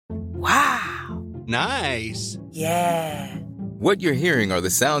Nice. Yeah. What you're hearing are the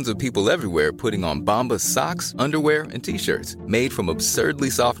sounds of people everywhere putting on Bombas socks, underwear, and T-shirts made from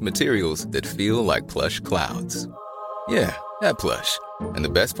absurdly soft materials that feel like plush clouds. Yeah, that plush. And the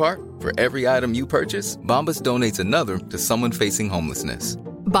best part? For every item you purchase, Bombas donates another to someone facing homelessness.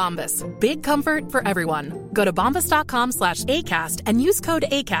 Bombas. Big comfort for everyone. Go to bombas.com/ACAST and use code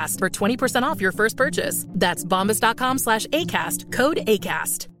ACAST for 20% off your first purchase. That's bombas.com/ACAST. Code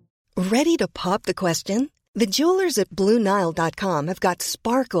ACAST. Ready to pop the question? The jewelers at BlueNile.com have got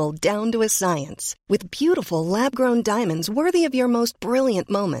sparkle down to a science with beautiful lab-grown diamonds worthy of your most brilliant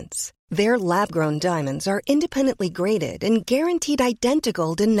moments. Their lab-grown diamonds are independently graded and guaranteed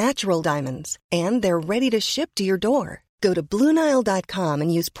identical to natural diamonds, and they're ready to ship to your door. Go to BlueNile.com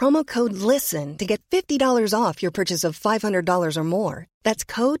and use promo code LISTEN to get $50 off your purchase of $500 or more. That's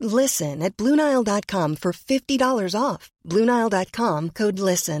code LISTEN at BlueNile.com for $50 off. BlueNile.com, code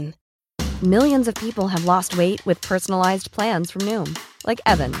LISTEN. Millions of people have lost weight with personalized plans from Noom. Like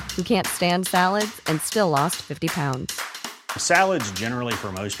Evan, who can't stand salads and still lost 50 pounds. Salads generally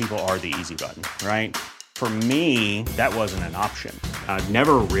for most people are the easy button, right? For me, that wasn't an option. I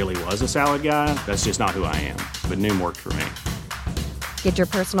never really was a salad guy. That's just not who I am. But Noom worked for me. Get your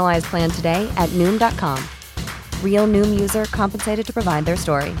personalized plan today at Noom.com. Real Noom user compensated to provide their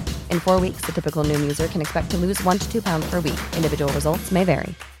story. In 4 weeks, the typical Noom user can expect to lose 1 to 2 pounds per week. Individual results may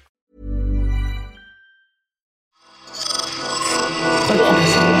vary.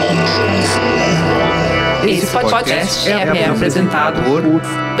 Esse podcast é apresentado por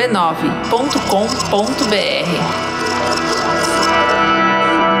b9.com.br.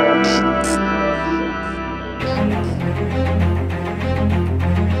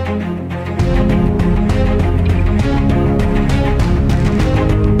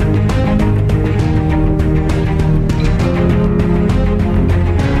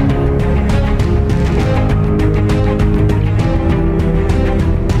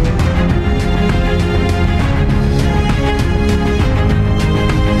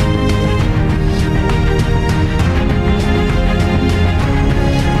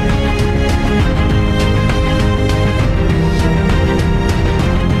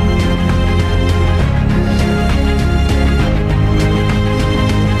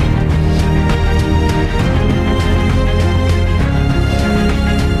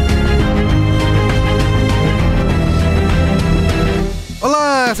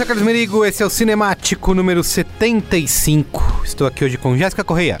 Olá, Carlos Merigo, esse é o Cinemático número 75. Estou aqui hoje com Jéssica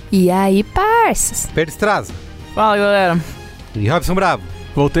Correia. E aí, parças? Pedro Estraza. Fala, galera. E Robson Bravo.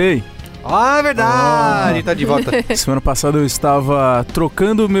 Voltei. Ah, é verdade, tá de volta. Semana passada eu estava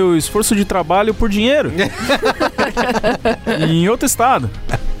trocando meu esforço de trabalho por dinheiro. Em outro estado.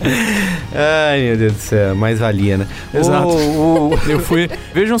 Ai, meu Deus do céu, mais valia, né? Exato. Eu fui...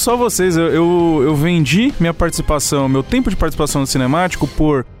 Vejam só vocês, eu vendi minha participação, meu tempo de participação no Cinemático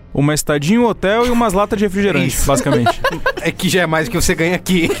por uma estadia em um hotel e umas latas de refrigerante, basicamente. É que já é mais do que você ganha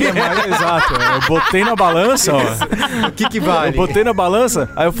aqui. É mais, exato. Eu botei na balança, ó. O que vale? Eu botei na balança,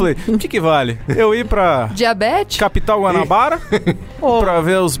 aí eu falei, o que vale? Eu ir pra... Diabetes? Capital Guanabara, pra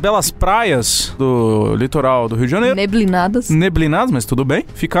ver as belas praias do litoral do Rio de Janeiro. Neblinadas, mas tudo bem.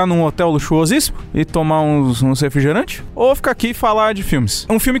 Ficar num hotel luxuosíssimo e tomar uns refrigerantes. Ou ficar aqui e falar de filmes.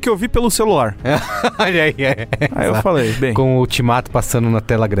 Um filme que eu vi pelo celular. Aí eu falei, bem... Com o Ultimato passando na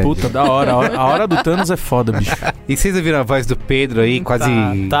tela grande. Puta, da hora. A hora do Thanos é foda, bicho. E vocês ouviram a voz do Pedro aí, quase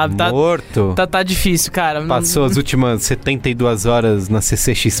morto? Tá difícil, cara. Passou as últimas 72 horas na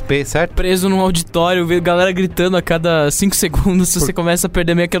CCXP, certo? Preso num auditório, vendo galera gritando a cada 5 segundos, você começa a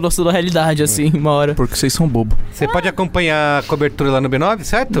perder meio que a noção da realidade, assim, uma hora. Porque vocês são bobo. Você pode acompanhar a cobertura lá no B9,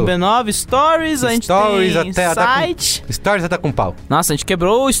 certo? No B9, Stories, a gente tem até site. Stories até com pau. Nossa, a gente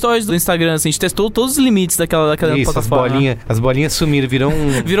quebrou o Stories do Instagram, assim, a gente testou todos os limites daquela isso, plataforma. As bolinhas sumiram,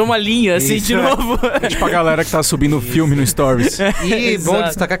 virou uma linha, assim, isso, de novo. Tipo a galera que tá subindo o filme no Stories. E bom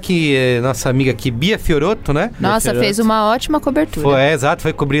destacar que nossa amiga aqui, Bia Fiorotto, né? Nossa, fez uma ótima cobertura. Exato,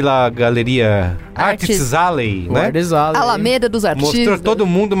 foi cobrir lá a galeria Artists Alley, né? Alameda dos Artistas. Mostrou todo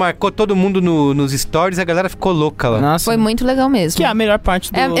mundo, marcou todo mundo nos Stories e a galera ficou louca lá. Nossa. Foi muito legal mesmo. Que é a melhor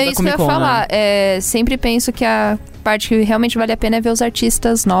parte da isso Comic Con, que eu ia falar. né? Sempre penso que a parte que realmente vale a pena é ver os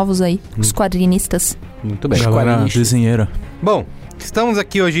artistas novos aí, os quadrinistas. Muito bem. Galera desenheira. Bom, estamos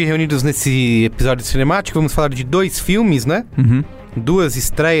aqui hoje reunidos nesse episódio cinemático. Vamos falar de 2 filmes, né? Uhum. 2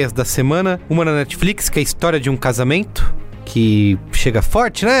 estreias da semana. Uma na Netflix, que é a História de um Casamento, que chega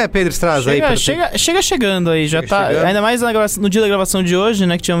forte, né, Pedro Estraza? Chega chegando aí, já tá. Chegando. Ainda mais no dia da gravação de hoje,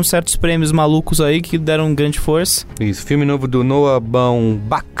 né, que tivemos certos prêmios malucos aí que deram grande força. Isso, filme novo do Noah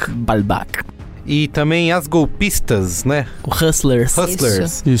Baumbach. E também As Golpistas, né? O Hustlers.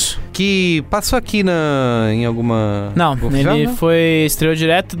 Isso. Que passou aqui em alguma... Não, ele estreou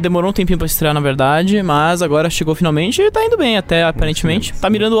direto, demorou um tempinho pra estrear, na verdade, mas agora chegou finalmente e tá indo bem até, aparentemente. Tá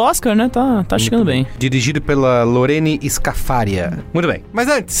mirando o Oscar, né? Tá chegando bem. Dirigido pela Lorene Scafaria. Muito bem. Mas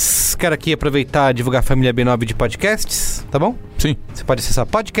antes, quero aqui aproveitar e divulgar a família B9 de podcasts, tá bom? Sim. Você pode acessar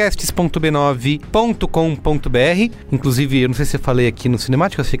podcasts.b9.com.br. Inclusive, eu não sei se eu falei aqui no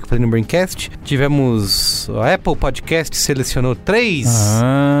Cinemático, eu sei que eu falei no Braincast. Tivemos... A Apple Podcast selecionou 3.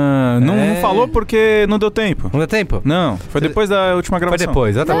 Não falou porque não deu tempo. Não deu tempo? Não, foi depois da última gravação. Foi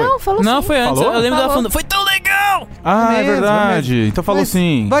depois, exatamente. Não, falou Não, sim. foi antes. Falou? Eu lembro dela falando, foi tão legal! É verdade. Então falou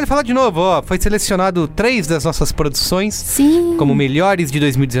sim. Vale falar de novo, ó. Foi selecionado 3 das nossas produções. Sim. Como melhores de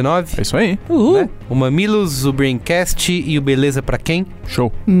 2019. É isso aí. Né? O Mamilos, o Braincast e o Beleza Pra Quem.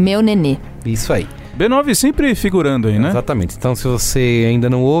 Show. Meu nenê. Isso aí. B9 sempre figurando aí, né? Exatamente. Então, se você ainda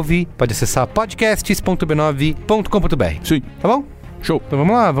não ouve, pode acessar podcasts.b9.com.br. Sim. Tá bom? Show. Então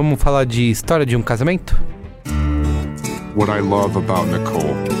vamos lá, vamos falar de História de um Casamento? What I love about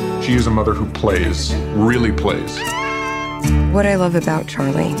Nicole, she is a mother who plays, really plays. What I love about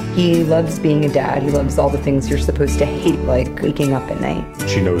Charlie, he loves being a dad. He loves all the things you're supposed to hate, like waking up at night.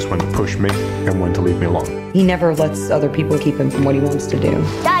 She knows when to push me and when to leave me alone. He never lets other people keep him from what he wants to do.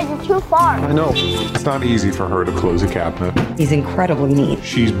 Dad, you're too far. I know. It's not easy for her to close a cabinet. He's incredibly neat.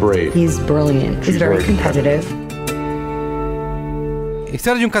 She's brave. He's brilliant. He's very competitive.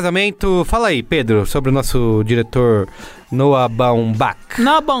 História de um Casamento. Fala aí, Pedro, sobre o nosso diretor Noah Baumbach.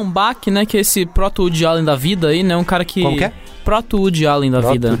 Noah Baumbach, né, que é esse proto-Woody Allen da vida aí, né, um cara que... Como que é? Proto-Woody Allen da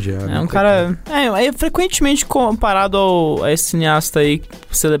vida. É um cara... É frequentemente comparado a esse cineasta aí,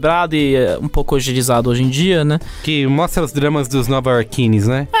 celebrado e um pouco agilizado hoje em dia, né? Que mostra os dramas dos nova-iorquines,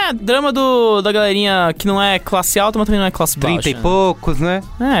 né? Drama da galerinha que não é classe alta, mas também não é classe baixa. 30 e poucos, né?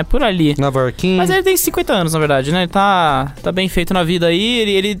 Por ali. Nova-iorquine. Mas ele tem 50 anos, na verdade, né? Ele tá bem feito na vida aí.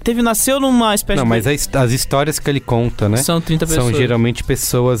 Ele nasceu numa espécie de... Não, mas as histórias que ele conta, né? São 30 pessoas. São geralmente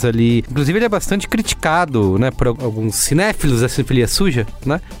pessoas ali... Inclusive, ele é bastante criticado, né? Por alguns cinéfilos da cinefilia suja,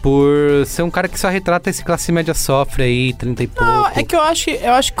 né? Por ser um cara que só retrata esse classe média sofre aí, 30 e pouco. Não, é que eu acho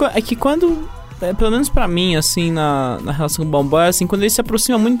que quando... pelo menos pra mim, assim, na relação com o Baumbach, assim, quando ele se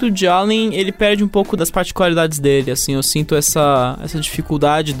aproxima muito de Allen, ele perde um pouco das particularidades dele, assim, eu sinto essa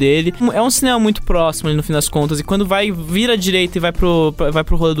dificuldade dele. É um cinema muito próximo ali, no fim das contas, e quando vira à direita e vai pro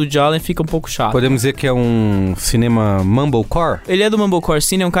rolê do Allen, fica um pouco chato. Podemos dizer que é um cinema mumblecore? Ele é do mumblecore,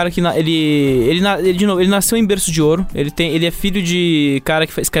 sim, é um cara que, ele nasceu em berço de ouro, ele é filho de cara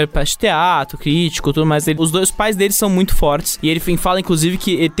que escreve parte de teatro, crítico, tudo mais. Os pais dele são muito fortes, e ele fala, inclusive,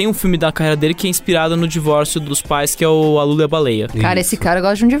 que ele tem um filme da carreira dele que é inspirado no divórcio dos pais, que é o A Lula e a Baleia. Cara, esse cara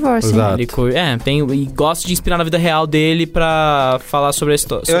gosta de um divórcio. Exato. E gosta de inspirar na vida real dele pra falar sobre a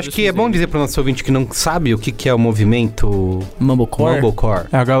história. Eu acho que é bom dizer pro nosso ouvinte que não sabe o que é o movimento Mumblecore.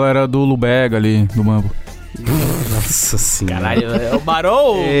 É a galera do Lubega ali, do Mambo. Nossa senhora. Caralho, é o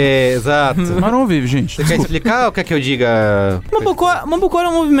Barão? É, exato. Barão vive, gente. Você quer explicar ou quer que eu diga? Mumblecore é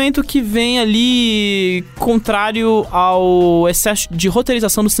um movimento que vem ali contrário ao excesso de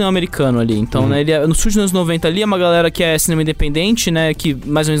roteirização do cinema americano ali. Então, né, ele no sul dos anos 90 ali é uma galera que é cinema independente, né, que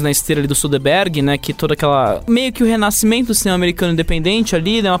mais ou menos na esteira ali do Soderbergh, né, que toda aquela... meio que o renascimento do cinema americano independente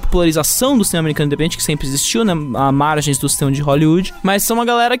ali, né, uma popularização do cinema americano independente que sempre existiu, né, a margens do cinema de Hollywood. Mas são uma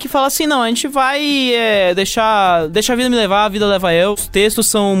galera que fala assim, não, a gente vai deixa a vida me levar, a vida leva eu. Os textos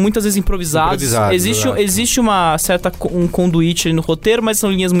são muitas vezes improvisados. Existe uma certa um conduíte ali no roteiro, mas são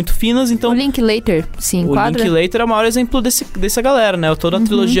linhas muito finas, então... O Linklater se enquadra? O Linklater é o maior exemplo dessa galera, né? Toda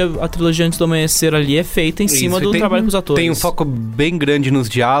a trilogia Antes do Amanhecer ali é feita em cima do trabalho com os atores. Tem um foco bem grande nos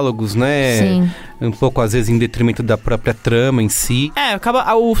diálogos, né? Sim. Um pouco, às vezes, em detrimento da própria trama em si.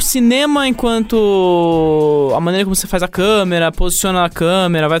 Acaba o cinema enquanto a maneira como você faz a câmera, posiciona a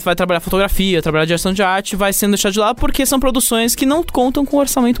câmera, vai trabalhar fotografia, trabalhar direção de arte, vai sendo deixado de lado porque são produções que não contam com um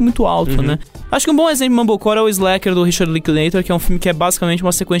orçamento muito alto, né? Acho que um bom exemplo de Mumblecore é o Slacker do Richard Linklater, que é um filme que é basicamente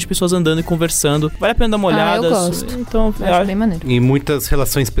uma sequência de pessoas andando e conversando. Vale a pena dar uma olhada. Eu gosto. Então, eu acho bem maneiro. E muitas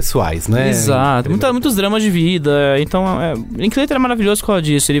relações pessoais, né? Exato. Muitos dramas de vida. Então, Linklater é maravilhoso por causa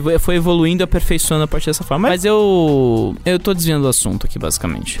disso. Ele foi evoluindo e aperfeiçoando a partir dessa forma. Mas eu tô desviando do assunto aqui,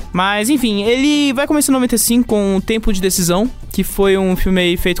 basicamente. Mas, enfim, ele vai começar em 95 com o Tempo de Decisão, que foi um filme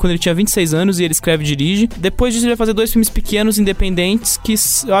aí feito quando ele tinha 26 anos e ele escreve e dirige. Depois disso ele vai fazer 2 filmes pequenos, independentes, que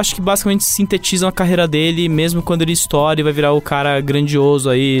eu acho que basicamente sintetizam a carreira dele, mesmo quando ele estoura e vai virar o cara grandioso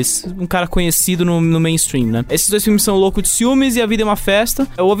aí, um cara conhecido no mainstream, né? Esses 2 filmes são Louco de Ciúmes e A Vida é uma Festa.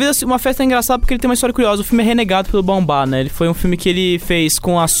 O A Vida é uma Festa é engraçado porque ele tem uma história curiosa. O filme é renegado pelo Baumbach, né? Ele foi um filme que ele fez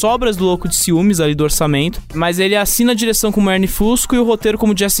com as sobras do Louco de Ciúmes ali do orçamento, mas ele assina a direção como Ernie Fusco e o roteiro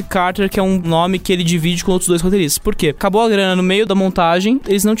como Jesse Carter, que é um nome que ele divide com outros 2 roteiristas. Por quê? Acabou a grana no meio da montagem,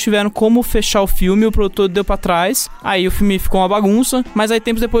 eles não tiveram como fechar o filme, o produtor deu pra trás, aí o filme ficou uma bagunça, mas aí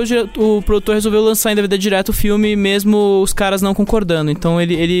tempos depois o produtor resolveu lançar em DVD direto o filme, mesmo os caras não concordando. Então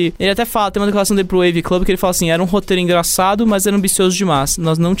ele até fala, tem uma declaração dele pro Wave Club que ele fala assim, era um roteiro engraçado, mas era ambicioso demais.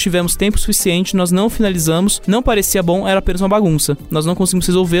 Nós não tivemos tempo suficiente, nós não finalizamos, não parecia bom, era apenas uma bagunça. Nós não conseguimos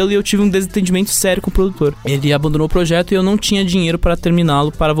resolvê-lo e eu tive um desentendimento sério com o produtor. Ele abandonou o projeto e eu não tinha dinheiro para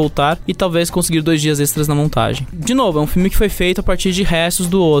terminá-lo, para voltar e talvez conseguir 2 dias extras na montagem. De novo, é um filme que foi feito a partir de restos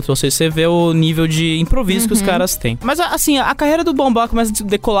do outro, ou seja, você vê o nível de improviso que os caras têm. Mas assim, a carreira do Baumbach começa a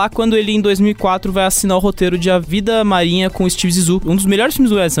decolar quando ele em 2004 vai assinar o roteiro de A Vida Marinha com Steve Zissou, um dos melhores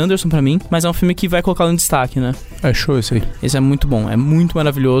filmes do Wes Anderson pra mim, mas é um filme que vai colocá-lo em destaque, né? É show esse aí. Esse é muito bom, é muito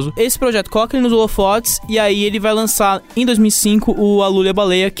maravilhoso. Esse projeto coloca ele nos holofotes e aí ele vai lançar em 2005 o A Lula e a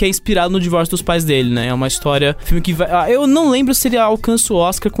Baleia, que é inspirado no divórcio dos pais dele, né? É uma história, filme que vai... eu não lembro se ele alcança o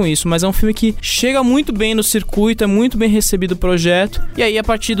Oscar com isso, mas é um filme que chega muito bem no circuito, é muito bem recebido o projeto. E aí, a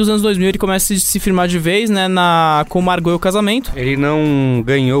partir dos anos 2000, ele começa a se firmar de vez, né? Com Margot e o Casamento. Ele não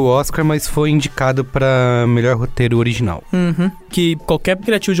ganhou o Oscar, mas foi indicado pra melhor roteiro original. Que qualquer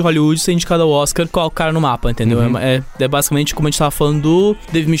criativo de Hollywood ser indicado ao Oscar, coloca o cara no mapa, entendeu? É basicamente como a gente tava falando do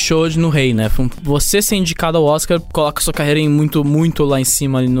Dave Michaud no Rei, né? Você ser indicado ao Oscar, coloca sua carreira em muito, muito lá em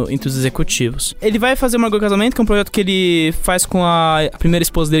cima, ali entre os executivos. Ele vai fazer Margot e o Casamento, que é um projeto que ele faz com a primeira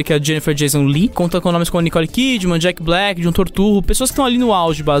esposa dele, que é a Jennifer Jason Leigh. Conta com nomes como Nicole Kidman, Jack Black, John Turturro, pessoas que estão ali no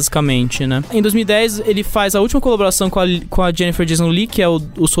auge, basicamente, né? Em 2010, ele faz a última colaboração com a Jennifer Jason Leigh, que é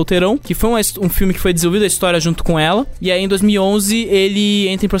o Solteirão, que foi um filme que foi desenvolvido a história junto com ela. E aí, em 2011, ele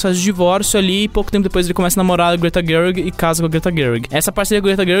entra em processo de divórcio ali, e pouco tempo depois ele começa a namorar a Greta Gerwig e casa com a Greta Gerwig. Essa parceria com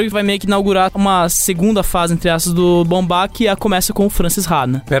a Greta Gerwig vai meio que inaugurar uma segunda fase, entre aspas, do Baumbach, que começa com o Francis Ha,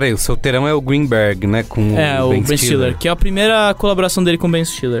 né? Pera aí, o Solteirão é o Greenberg, né? Com o Ben Stiller, que é a primeira colaboração dele com o Ben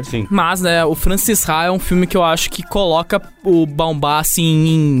Stiller. Sim. Mas, né, o Francis Ha é um filme que eu acho que coloca o Baumbach,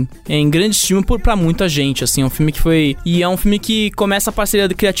 assim, em grande estima pra muita gente, assim. É um filme que foi... E é um filme que começa a parceria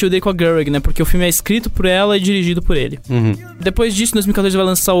criativa dele com a Gerwig, né? Porque o filme é escrito por ela e dirigido por ele. Depois disso, em 2014, ele vai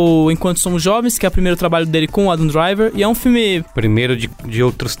lançar o Enquanto Somos Jovens, que é o primeiro trabalho dele com o Adam Driver. E é um filme... Primeiro de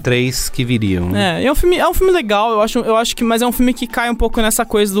outros 3 que viriam, né? É um filme legal, eu acho que... Mas é um filme que cai um pouco nessa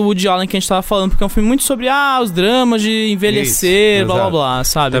coisa do Woody Allen que a gente tava falando, porque é um filme muito sobre, os dramas de envelhecer, isso, blá, blá, blá,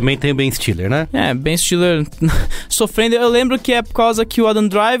 sabe? Também tem o Ben Stiller, né? Ben Stiller sofrendo. Eu lembro que é por causa que o Adam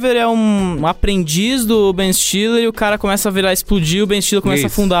Driver é um aprendiz do Ben Stiller e o cara começa a explodir, o Ben Stiller começa a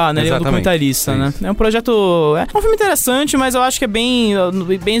afundar, né? Ele é um documentarista, né? É um projeto... É um filme interessante, mas eu acho que é bem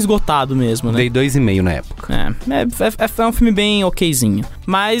esgotado mesmo, né? Dei 2,5 na época. É um filme bem okzinho.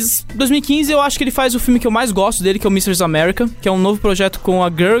 Mas, 2015, eu acho que ele faz o filme que eu mais gosto dele, que é o Mrs. America, que é um novo projeto com a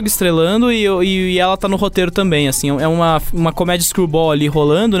Gerwig estrelando e ela tá no roteiro também, assim. É uma comédia screwball ali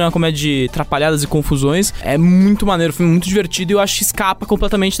rolando, né? Uma comédia de atrapalhadas e confusões. É muito maneiro, um filme muito divertido e eu acho que escapa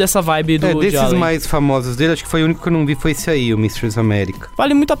completamente dessa vibe do desses Allen. Mais famosos dele, acho que foi o único que eu não vi, foi esse aí, o Mrs. America.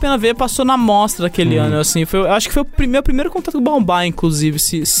 Vale muito a pena ver, passou na mostra daquele ano, assim. Eu acho que foi o meu primeiro contato com o Baumbach, inclusive,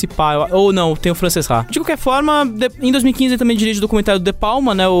 se pá. Ou não, tem o Francis Ha. De qualquer forma, em 2015 ele também dirige o documentário do De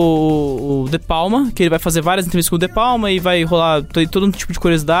Palma, né? O De Palma, que ele vai fazer várias entrevistas com o De Palma e vai rolar todo um tipo de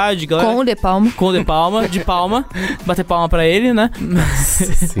curiosidade, galera. Com o De Palma. Com o De Palma, de palma. Bater palma pra ele, né? Nossa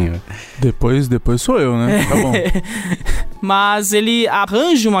senhora. Depois sou eu, né? Tá bom. Mas ele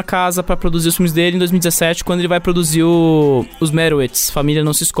arranja uma casa pra produzir os filmes dele em 2017, quando ele vai produzir os Merowitz, Família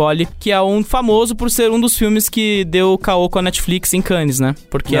Não Se Escolhe, que é um famoso por ser um dos filmes que deu caô com a Netflix em Cannes, né?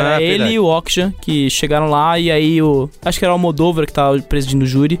 Porque era ele e o Okja que chegaram lá e aí acho que era o Almodóvar que tava presidindo o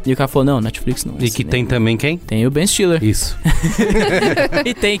júri e o cara falou, não, Netflix não. E que tem também quem? Tem o Ben Stiller. Isso.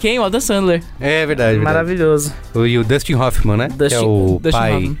 E tem quem? O Adam Sandler. É verdade. Maravilhoso. E o Dustin Hoffman, né? Que é o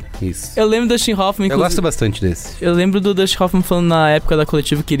pai. Hoffman. Isso. Eu lembro do Dustin Hoffman, inclusive. Eu gosto bastante desse. Eu lembro do Dustin Hoffman falando na época da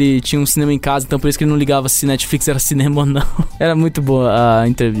coletiva que ele tinha um cinema em casa, então por isso que ele não ligava se Netflix era cinema ou não. Era muito boa a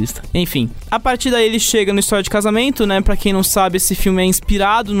entrevista. Enfim, a partir daí ele chega no História de Casamento, né? Pra quem não sabe, esse filme é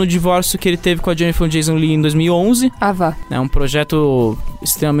inspirado no divórcio que ele teve com a Jennifer Jason Leigh em 2011. Ah, vá. É um projeto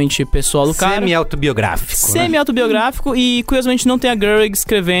extremamente pessoal do cara. Semi-autobiográfico. Semi-autobiográfico e, curiosamente, não tem a Gerwig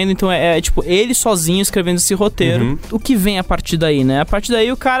escrevendo, então tipo, ele sozinho escrevendo esse roteiro. O que vem a partir daí, né? A partir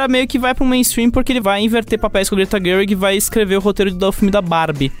daí o cara meio que vai pro mainstream porque ele vai inverter papéis com a Greta Gerwig e vai escrever o roteiro do filme da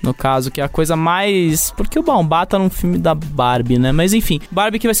Barbie, no caso, que é a coisa mais... Porque o Baumbach tá num filme da Barbie, né? Mas enfim,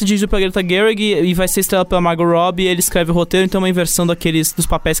 Barbie que vai ser dirigido pela Greta Gerwig e vai ser estrelado pela Margot Robbie, ele escreve o roteiro, então é uma inversão dos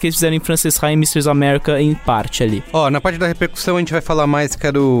papéis que eles fizeram em Frances Ha e Mrs. America em parte ali. Na parte da repercussão a gente vai falar mais,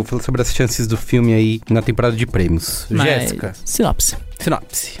 quero falar sobre as chances do filme aí na temporada de prêmios. Jéssica. Sinopse.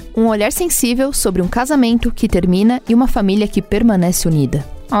 Um olhar sensível sobre um casamento que termina e uma família que permanece unida.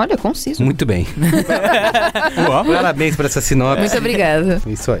 Olha, conciso. Muito bem. Parabéns por essa sinopse. Muito obrigada.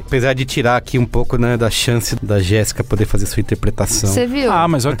 Isso aí. Apesar de tirar aqui um pouco, né, da chance da Jéssica poder fazer sua interpretação. Você viu?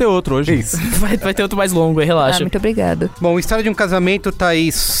 Mas vai ter outro hoje. Isso. Vai ter outro mais longo aí, relaxa. Muito obrigada. Bom, História de um Casamento tá aí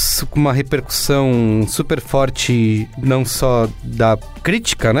com uma repercussão super forte, não só da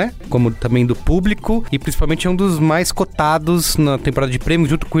crítica, né, como também do público, e principalmente é um dos mais cotados na temporada de prêmios,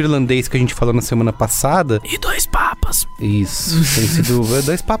 junto com o Irlandês, que a gente falou na semana passada. E Dois Papas. Isso. Tem sido...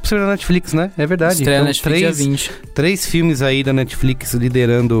 Dois Papos na Netflix, né? É verdade. Estreia então, Netflix dia 20. 3 filmes aí da Netflix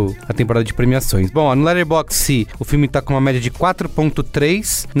liderando a temporada de premiações. Bom, no Letterboxd o filme tá com uma média de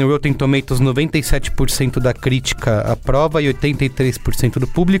 4.3, no Rotten Tomatoes 97% da crítica aprova e 83% do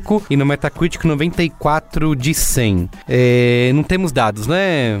público, e no Metacritic 94 de 100. Não temos dados,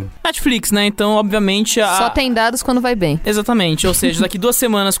 né? Netflix, né? Então, obviamente... Só tem dados quando vai bem. Exatamente. Ou seja, daqui 2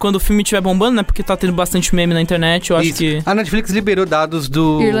 semanas, quando o filme estiver bombando, né? Porque tá tendo bastante meme na internet, eu acho que... A Netflix liberou dados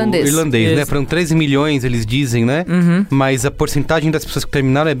do irlandês, né? Foram 13 milhões, eles dizem, né? Mas a porcentagem das pessoas que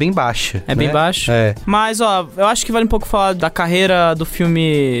terminaram é bem baixa. É, né? Bem baixa? É. Mas, eu acho que vale um pouco falar da carreira do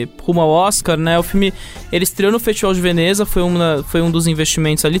filme rumo ao Oscar, né? O filme, ele estreou no Festival de Veneza, foi um dos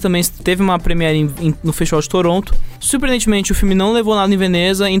investimentos ali. Também teve uma premiere no Festival de Toronto. Surpreendentemente, o filme não levou nada em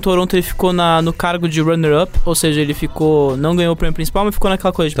Veneza. Em Toronto, ele ficou no cargo de runner-up, ou seja, ele não ganhou o prêmio principal, mas ficou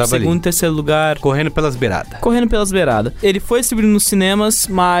naquela coisa, tipo, segundo e terceiro lugar. Correndo pelas beiradas. Ele foi distribuído nos cinemas,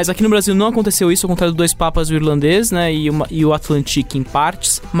 mas aqui no Brasil não aconteceu isso, ao contrário do Dois Papas e o Irlandês, né, e o Atlantique em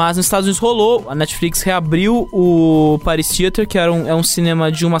partes. Mas nos Estados Unidos rolou, a Netflix reabriu o Paris Theater, que é um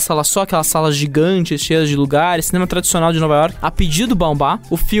cinema de uma sala só, aquelas salas gigantes, cheias de lugares, cinema tradicional de Nova York, a pedido do Baumbach.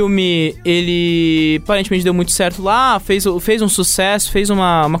 O filme, ele aparentemente deu muito certo lá, fez um sucesso, fez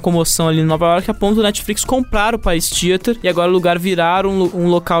uma comoção ali em Nova York, a ponto do Netflix comprar o Paris Theater, e agora o lugar virar um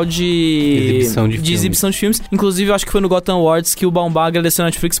local de exibição de filmes. Inclusive, eu acho que foi no Gotham Awards que o Baumbach agradeceu a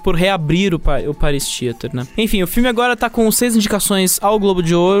Netflix por reabrir o Paris Theater, né? Enfim, o filme agora tá com 6 indicações ao Globo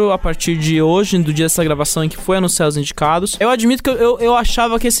de Ouro a partir de hoje, do dia dessa gravação em que foi anunciado os indicados. Eu admito que eu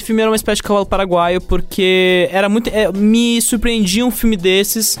achava que esse filme era uma espécie de cavalo paraguaio, porque era muito... me surpreendia um filme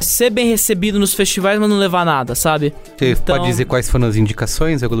desses ser bem recebido nos festivais, mas não levar nada, sabe? Você pode dizer quais foram as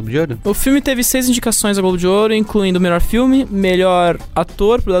indicações ao Globo de Ouro? O filme teve 6 indicações ao Globo de Ouro, incluindo melhor filme, melhor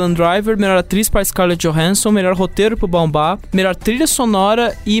ator pro Adam Driver, melhor atriz para Scarlett Johansson, melhor roteiro pro Baumbach, melhor trilha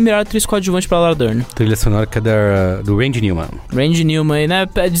sonora e melhor atriz coadjuvante pra Laura Dern. Trilha sonora que é do Randy Newman. Randy Newman, né?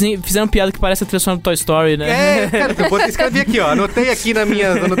 Fizeram piada que parece a trilha sonora do Toy Story, né? Cara, eu escrevi aqui, ó. Anotei aqui na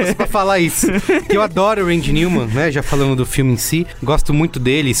minha anotação pra falar isso. Que eu adoro o Randy Newman, né? Já falando do filme em si. Gosto muito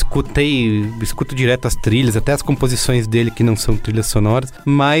dele, escuto direto as trilhas, até as composições dele que não são trilhas sonoras.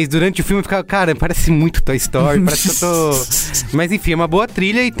 Mas durante o filme eu ficava, cara, parece muito Toy Story, parece que eu tô... Mas enfim, é uma boa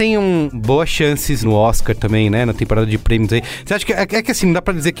trilha e tem boas chances no Oscar também, né? Na temporada de prêmios aí. Você acha que... É que assim, não dá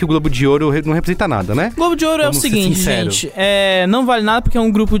pra dizer que o Globo de Ouro não representa nada, né? Globo de Ouro é o seguinte, gente. Não vale nada porque é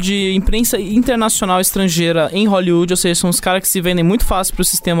um grupo de imprensa internacional estrangeira em Hollywood, ou seja, são os caras que se vendem muito fácil pro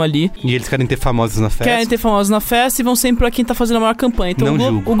sistema ali. E eles querem ter famosos na festa. Querem ter famosos na festa e vão sempre pra quem tá fazendo a maior campanha. Então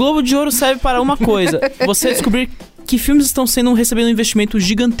o Globo de Ouro serve para uma coisa. Você descobrir que filmes estão recebendo um investimento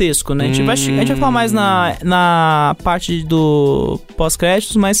gigantesco, né? A gente vai falar mais na parte do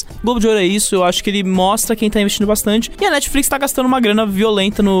pós-créditos, mas Globo de Ouro é isso, eu acho que ele mostra quem tá investindo bastante, e a Netflix tá gastando uma grana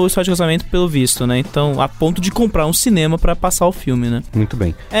violenta no História de Casamento, pelo visto, né? Então, a ponto de comprar um cinema pra passar o filme, né? Muito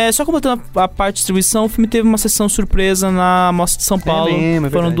bem. Só completando a parte de distribuição, o filme teve uma sessão surpresa na Mostra de São Paulo.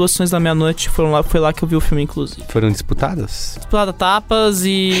 Foram 2 sessões da meia-noite, foi lá que eu vi o filme, inclusive. Foram disputadas? Disputada tapas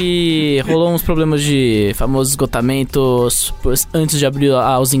e rolou uns problemas de famoso esgotamento antes de abrir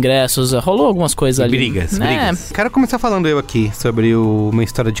os ingressos, rolou algumas coisas ali. Brigas. Quero começar falando eu aqui sobre uma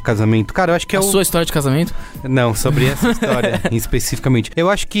história de casamento. Cara, eu acho que é sua história de casamento? Não, sobre essa história especificamente. Eu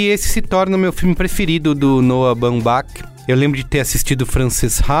acho que esse se torna o meu filme preferido do Noah Baumbach, Eu lembro de ter assistido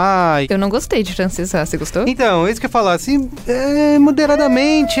Frances Ha. Eu não gostei de Frances Ha, você gostou? Então, é isso que eu ia falar, assim,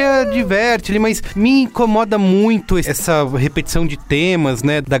 moderadamente diverte, mas me incomoda muito essa repetição de temas,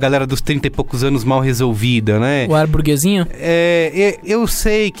 né, da galera dos 30 e poucos anos mal resolvida, né? O ar burguesinho? Eu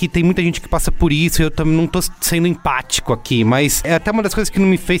sei que tem muita gente que passa por isso, eu também não tô sendo empático aqui, mas é até uma das coisas que não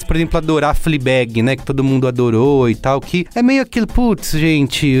me fez, por exemplo, adorar Fleabag, né, que todo mundo adorou e tal, que é meio aquilo, putz,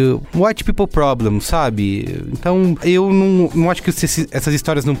 gente, white people problem, sabe? Então, eu não acho que essas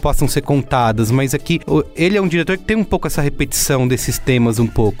histórias não possam ser contadas, mas aqui, ele é um diretor que tem um pouco essa repetição desses temas um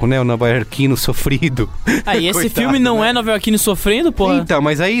pouco, né? O nova-iorquino sofrido. E esse filme não é nova-iorquino sofrendo, porra? Então,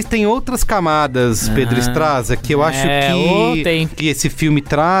 mas aí tem outras camadas, Pedro Estraza, que eu acho que esse filme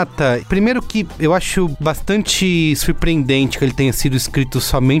trata. Primeiro que eu acho bastante surpreendente que ele tenha sido escrito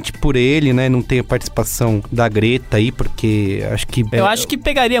somente por ele, né? Não tem a participação da Greta aí, porque acho que... Eu acho que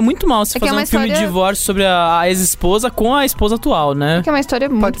pegaria muito mal se fazer um filme de divórcio sobre a ex-esposa com a esposa atual, né? Porque é uma história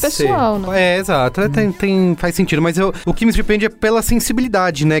muito pessoal, né? Exato. Faz sentido. Mas o que me surpreende é pela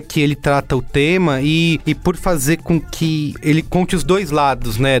sensibilidade, né? Que ele trata o tema e por fazer com que ele conte os dois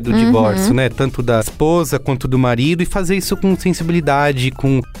lados, né? Do divórcio, né? Tanto da esposa quanto do marido, e fazer isso com sensibilidade,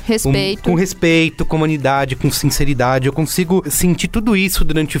 com respeito. Com respeito, com humanidade, com sinceridade. Eu consigo sentir tudo isso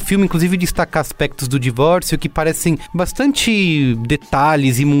durante o filme, inclusive destacar aspectos do divórcio que parecem bastante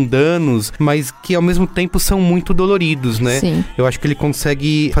detalhes e mundanos, mas que ao mesmo tempo são muito doloridos, né? Sim. Eu acho que ele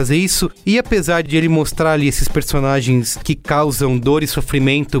consegue fazer isso, e apesar de ele mostrar ali esses personagens que causam dor e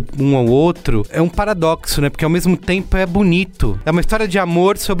sofrimento um ao outro, é um paradoxo, né? Porque ao mesmo tempo é bonito. É uma história de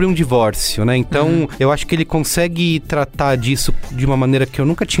amor sobre um divórcio, né? Então, eu acho que ele consegue tratar disso de uma maneira que eu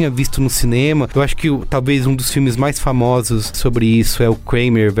nunca tinha visto no cinema. Eu acho que talvez um dos filmes mais famosos sobre isso é o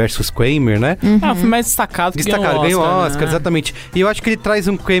Kramer versus Kramer, né? O filme mais destacado que ganhou o Oscar, né? Exatamente. E eu acho que ele traz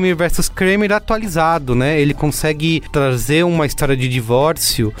um Kramer versus Kramer atualizado, né? Ele consegue trazer uma história de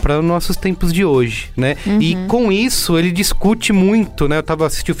divórcio para os nossos tempos de hoje, né? E com isso, ele discute muito, né? Eu tava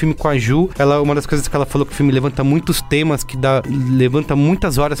assistindo o filme com a Ju, uma das coisas que ela falou que o filme levanta muitos temas, que levanta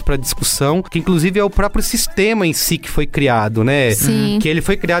muitas horas para discussão, que inclusive é o próprio sistema em si que foi criado, né? Sim. Que ele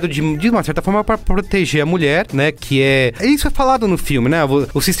foi criado de uma certa forma para proteger a mulher, né? Que isso é falado no filme, né?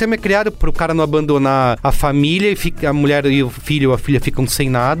 O sistema é criado pro cara não abandonar a família e a mulher e o filho ou a filha ficam sem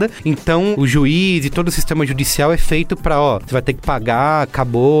nada. Então, o juiz e todo o sistema judicial é feito pra, você vai ter que pagar,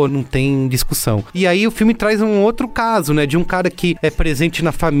 acabou, não tem discussão. E aí o filme traz um outro caso, né? De um cara que é presente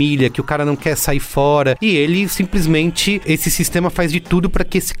na família, que o cara não quer sair fora, e ele simplesmente, esse sistema faz de tudo pra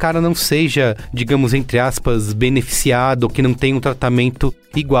que esse cara não seja, digamos, entre aspas, beneficiado, ou que não tenha um tratamento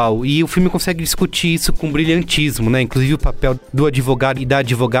igual. E o filme consegue discutir isso com brilhantismo, né? Inclusive o papel do advogado e da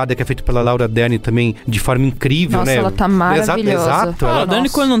advogada, que é feito pela Laura Dern também, de forma incrível, nossa, né? ela tá maravilhosa. Exato. A Dern,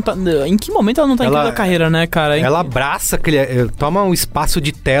 quando não tá... Em que momento ela não tá incrível na carreira, né, cara? Ela abraça, toma um espaço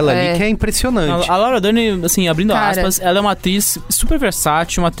de tela ali que é impressionante. A Laura Dern, assim, abrindo aspas, ela é uma atriz super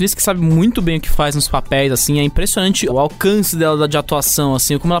versátil, uma atriz que sabe muito bem o que faz nos papéis, assim, é impressionante o alcance dela de atuação,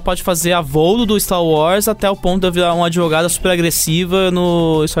 assim, como ela pode fazer a voo do Star Wars até o ponto de virar uma advogada super agressiva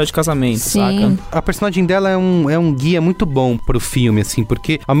no História de Casamento, saca? A personagem dela é um guia muito bom pro filme, assim,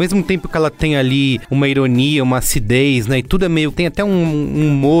 porque ao mesmo tempo que ela tem ali uma ironia, uma acidez, né, e tudo é meio, tem até um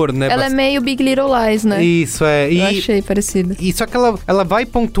humor, né? Ela é meio Big Little Lies, né? Isso, Eu achei parecido. E só que ela vai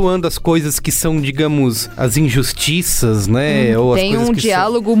pontuando as coisas que são, digamos, as injustiças, né? Ou tem as coisas um que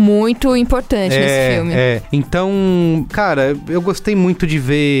diálogo muito importante nesse filme. Então, cara, eu gostei muito de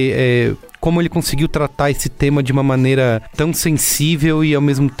ver... como ele conseguiu tratar esse tema de uma maneira tão sensível e ao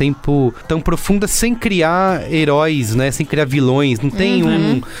mesmo tempo tão profunda, sem criar heróis, né? Sem criar vilões. Não tem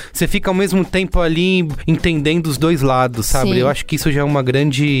Você fica ao mesmo tempo ali entendendo os dois lados, sabe? Sim. Eu acho que isso já é uma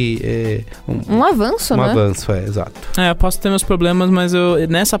grande... um avanço, né? Um avanço, exato. Eu posso ter meus problemas, mas eu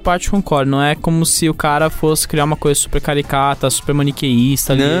nessa parte concordo. Não é como se o cara fosse criar uma coisa super caricata, super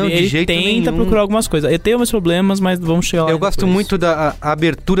maniqueísta. Não, ele de jeito tenta nenhum. procurar algumas coisas. Eu tenho meus problemas, mas vamos chegar lá. Eu gosto muito da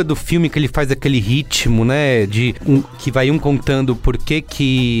abertura do filme, que ele faz aquele ritmo, né? Que vai contando por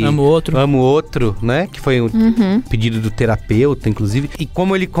que ama o outro, né? Que foi um pedido do terapeuta, inclusive. E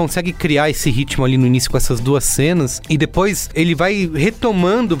como ele consegue criar esse ritmo ali no início com essas duas cenas. E depois ele vai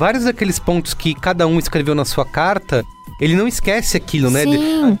retomando vários daqueles pontos que cada um escreveu na sua carta. Ele não esquece aquilo, né? De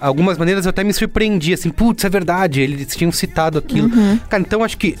algumas maneiras eu até me surpreendi, assim, putz, é verdade, eles tinham citado aquilo. Cara, então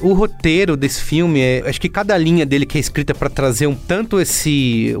acho que o roteiro desse filme, acho que cada linha dele que é escrita pra trazer tanto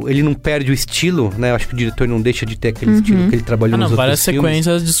esse... Ele não perde o estilo, né? Acho que o diretor não deixa de ter aquele estilo que ele trabalhou nos outros filmes. Várias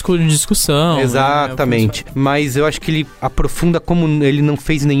sequências de discussão. Exatamente. Né? Mas eu acho que ele aprofunda como ele não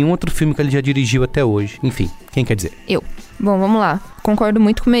fez nenhum outro filme que ele já dirigiu até hoje. Enfim, quem quer dizer? Eu. Bom, vamos lá. Concordo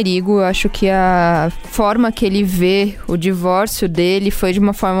muito com o Merigo. Eu acho que a forma que ele vê o divórcio dele foi de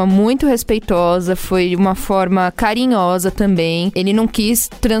uma forma muito respeitosa, foi de uma forma carinhosa também. Ele não quis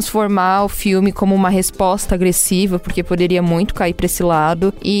transformar o filme como uma resposta agressiva, porque poderia muito cair pra esse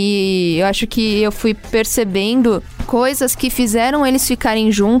lado. E eu acho que eu fui percebendo coisas que fizeram eles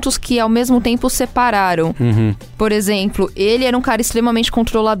ficarem juntos que ao mesmo tempo separaram. Por exemplo, ele era um cara extremamente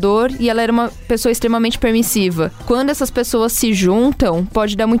controlador e ela era uma pessoa extremamente permissiva. Quando essas pessoas se juntam,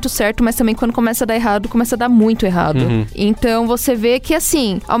 pode dar muito certo, mas também quando começa a dar errado, começa a dar muito errado. Então você vê que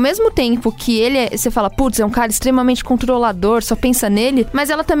assim, ao mesmo tempo que ele você fala, putz, é um cara extremamente controlador, só pensa nele, mas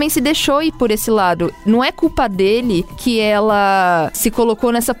ela também se deixou ir por esse lado. Não é culpa dele que ela se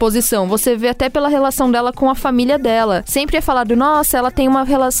colocou nessa posição. Você vê até pela relação dela com a família dela. Sempre é falado, nossa, ela tem uma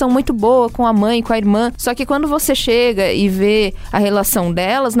relação muito boa com a mãe, com a irmã. Só que quando você chega e vê a relação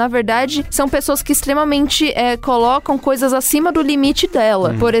delas, na verdade, são pessoas que extremamente colocam coisas acima do limite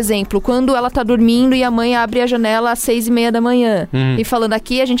dela. Por exemplo, quando ela tá dormindo e a mãe abre a janela às 6:30 da manhã. E falando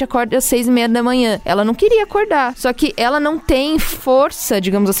aqui, a gente acorda às 6:30 da manhã. Ela não queria acordar. Só que ela não tem força,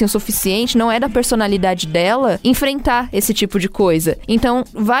 digamos assim, o suficiente, não é da personalidade dela, enfrentar esse tipo de coisa. Então,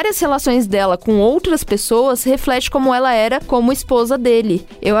 várias relações dela com outras pessoas refletem como ela era como esposa dele.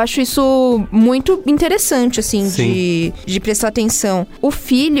 Eu acho isso muito interessante, assim, de prestar atenção. O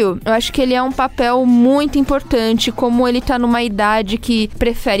filho, eu acho que ele é um papel muito importante, como ele tá numa idade que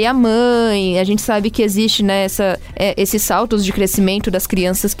prefere a mãe. A gente sabe que existe, né, esses saltos de crescimento das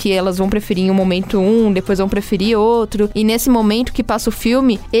crianças que elas vão preferir em um momento depois vão preferir outro. E nesse momento que passa o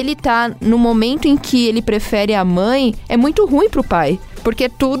filme, ele tá no momento em que ele prefere a mãe, é muito ruim pro pai. Porque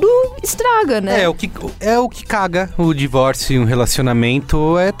tudo estraga, né? É o que caga o divórcio e um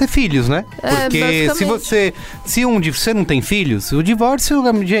relacionamento é ter filhos, né? Porque se você não tem filhos, o divórcio,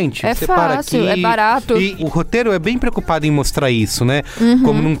 gente, é fácil, é barato. E o roteiro é bem preocupado em mostrar isso, né?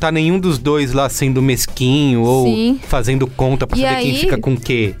 Como não tá nenhum dos dois lá sendo mesquinho ou fazendo conta pra saber quem fica com o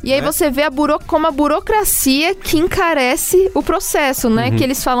quê. E aí você vê como a burocracia que encarece o processo, né? Que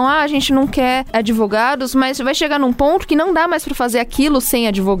eles falam, a gente não quer advogados, mas vai chegar num ponto que não dá mais pra fazer aquilo sem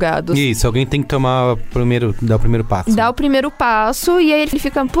advogados. Isso, alguém tem que dar o primeiro passo. Dar o primeiro passo e aí ele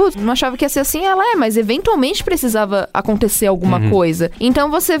fica, putz, não achava que ia ser assim, mas eventualmente precisava acontecer alguma coisa.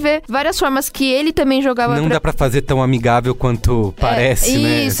 Então você vê várias formas que ele também jogava. Não dá pra fazer tão amigável quanto parece,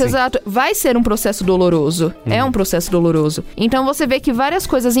 né? Isso, assim. Exato. Vai ser um processo doloroso. É um processo doloroso. Então você vê que várias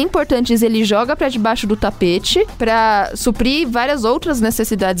coisas importantes ele joga pra debaixo do tapete pra suprir várias outras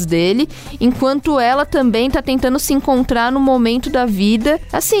necessidades dele, enquanto ela também tá tentando se encontrar no momento da vida.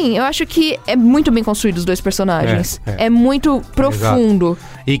 Assim, eu acho que é muito bem construído os dois personagens. É muito profundo.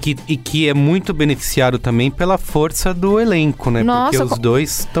 E que é muito beneficiado também pela força do elenco, né? Nossa, porque os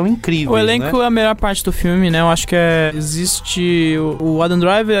dois estão incríveis, o elenco, né? É a melhor parte do filme, né? Eu acho que existe... O Adam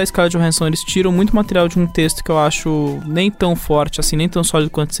Driver e a Scarlett Johansson, eles tiram muito material de um texto que eu acho nem tão forte, assim, nem tão sólido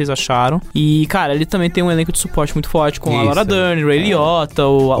quanto vocês acharam. E, cara, ele também tem um elenco de suporte muito forte, com a Laura Dern, Ray Liotta,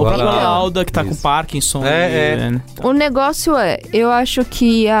 o próprio Lauda, que tá com Parkinson. O negócio eu acho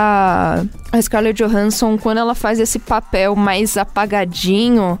que a Scarlett Johansson, quando ela faz esse papel mais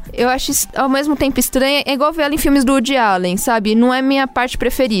apagadinho, eu acho ao mesmo tempo estranho. É igual ver ela em filmes do Woody Allen, sabe? Não é minha parte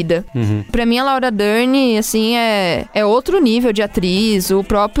preferida. Pra mim, a Laura Dern, assim, é outro nível de atriz. O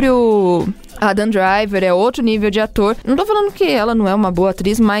próprio Adam Driver é outro nível de ator. Não tô falando que ela não é uma boa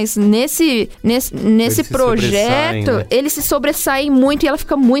atriz, mas nesse projeto, eles se sobressaem muito e ela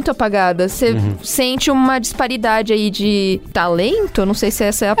fica muito apagada. Você sente uma disparidade aí de talento, não sei se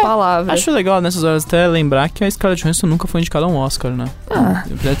essa é a palavra. Acho legal nessas horas até lembrar que a Scarlett Johansson nunca foi indicada a um Oscar, né?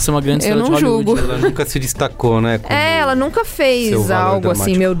 Apesar de ser uma grande estrela de Hollywood. Julgo. Ela nunca se destacou, né? Ela nunca fez algo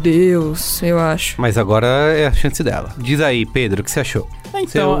assim, meu Deus, eu acho. Mas agora é a chance dela. Diz aí, Pedro, o que você achou?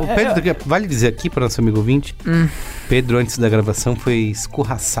 Então, Pedro, vale dizer aqui para nosso amigo ouvinte, Pedro, antes da gravação, foi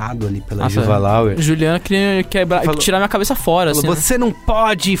escorraçado ali pela Juva Lauer. Juliana queria tirar minha cabeça fora. Falou, assim, você não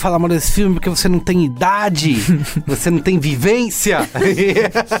pode falar mal desse filme porque você não tem idade, você não tem vivência.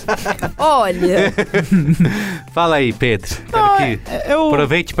 Olha. Fala aí, Pedro.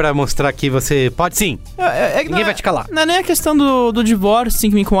 Aproveite para mostrar que você pode sim. Ninguém vai te calar. Não é nem a questão do divórcio assim,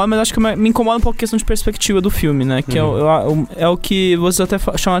 que me incomoda, mas acho que me incomoda um pouco a questão de perspectiva do filme, né? Que é o que você até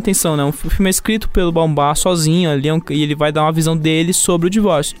chama a atenção, né? O filme é escrito pelo Baumbach sozinho ali, e ele vai dar uma visão dele sobre o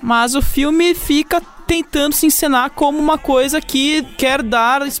divórcio. Mas o filme fica tentando se encenar como uma coisa que quer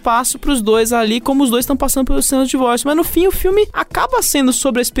dar espaço pros dois ali, como os dois estão passando pelo cena de divórcio. Mas no fim, o filme acaba sendo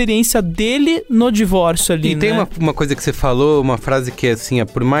sobre a experiência dele no divórcio ali, E tem uma coisa que você falou, uma frase que é assim,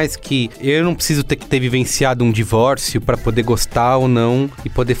 por mais que eu não preciso ter vivenciado um divórcio pra poder gostar ou não e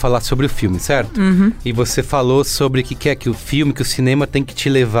poder falar sobre o filme, certo? E você falou sobre que quer que o filme, que o cinema tem que te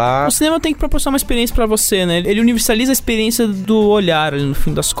levar... O cinema tem que proporcionar uma experiência pra você, né? Ele universaliza a experiência do olhar ali, no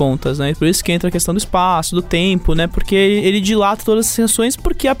fim das contas, né? Por isso que entra a questão do espaço, do tempo, né? Porque ele dilata todas as sensações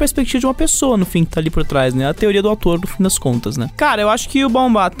porque é a perspectiva de uma pessoa, no fim, que tá ali por trás, né? A teoria do autor, no fim das contas, né? Cara, eu acho que o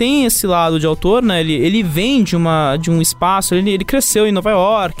Baumbach tem esse lado de autor, né? Ele vem de um espaço, ele cresceu em Nova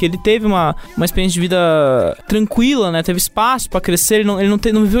York, ele teve uma experiência de vida tranquila, né? Teve espaço pra crescer, ele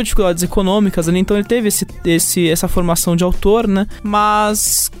não viveu dificuldades econômicas ali, então ele teve essa formação de autor, né?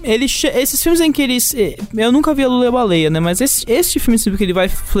 Mas esses filmes em que eu nunca vi a Lula e a Baleia, né? Mas este filme que ele vai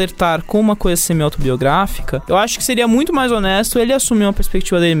flertar com uma coisa semi-autobiográfica, eu acho que seria muito mais honesto ele assumir uma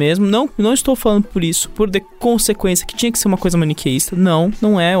perspectiva dele mesmo. Não estou falando por isso, por consequência que tinha que ser uma coisa maniqueísta.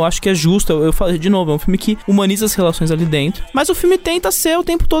 Não é. Eu acho que é justo. Eu falo de novo, é um filme que humaniza as relações ali dentro. Mas o filme tenta ser o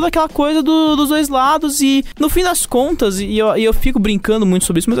tempo todo aquela coisa dos dois lados e, no fim das contas, e eu fico brincando muito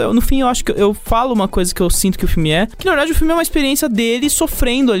sobre isso, mas no fim eu acho que eu falo uma coisa que eu sinto que o filme é, que na verdade o filme é uma experiência dele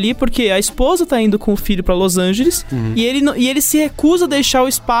sofrendo ali, porque a esposa tá indo com o filho pra Los Angeles e ele se recusa a deixar o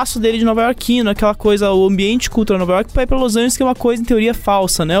espaço dele de nova-iorquino, aquela coisa, o ambiente cultural de Nova York, pra ir pra Los Angeles, que é uma coisa em teoria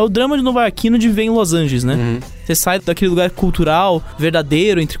falsa, né? O drama de nova-iorquino de viver em Los Angeles, né? Você sai daquele lugar cultural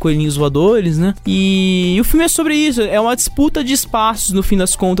verdadeiro, entre coelhinhos voadores, né? E o filme é sobre isso, é uma disputa de espaços, no fim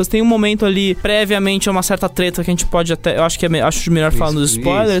das contas. Tem um momento ali, previamente, é uma certa treta que a gente pode até... Eu acho que acho melhor falar nos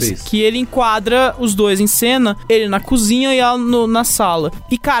spoilers, que ele enquadra os dois em cena, ele na cozinha e ela na sala.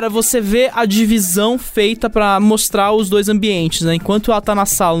 E, cara, você vê a divisão feita pra mostrar os dois ambientes, né? Enquanto ela tá na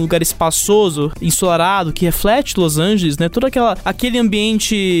sala, um lugar espaçoso, ensolarado, que reflete Los Angeles, né? Todo aquele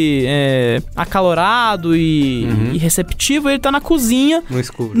ambiente acalorado e receptivo, ele tá na cozinha, no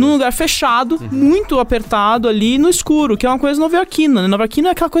escuro, num lugar fechado, muito apertado ali, no escuro, que é uma coisa nova-iorquina, né? Nova-iorquina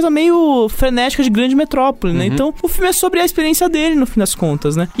é aquela coisa meio frenética de grande metrópole, né? Então, o filme é sobre a experiência dele, no fim das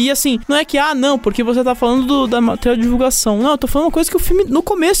contas, né? E assim, não é que, não, porque você tá falando da matéria de divulgação. Não, eu tô falando uma coisa que o filme, no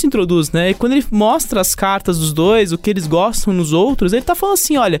começo, introduz, né? E quando ele mostra as cartas dos dois, o que eles gostam nos outros, ele tá falando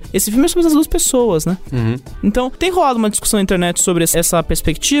assim, olha, esse filme é sobre as duas pessoas, né? Então, tem rolado uma discussão na internet sobre essa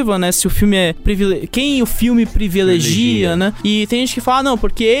perspectiva, né? Se o filme é quem o filme privilegia, né? E tem gente que fala, não,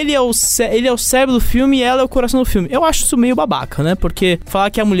 porque ele é o cérebro do filme e ela é o coração do filme. Eu acho isso meio babaca, né? Porque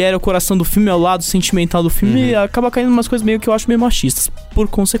falar que a mulher é o coração do filme, é o lado sentimental do filme, acaba caindo em umas coisas meio que eu acho meio machistas, por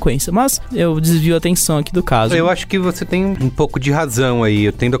consequência. Mas eu desvio a atenção aqui do caso. Eu acho que você tem um pouco de razão aí.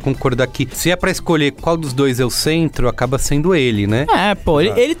 Eu tendo a concordar que se é pra escolher qual dos dois é o centro, acaba sendo ele, né?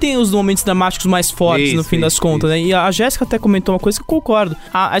 Ele tem os momentos dramáticos mais fortes, no fim das contas, né? E a Jéssica até comentou uma coisa que eu concordo.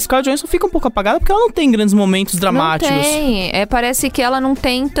 A Scarlett Johansson fica um pouco apagada porque ela não tem grandes momentos dramáticos. Não tem. Parece que ela não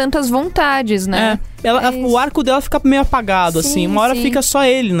tem tantas vontades, né? O arco dela fica meio apagado, assim. Uma hora fica só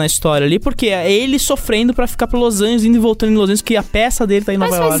ele na história ali, porque é ele sofrendo pra ficar pra Los Angeles, indo e voltando em Los Angeles, porque a peça dele tá em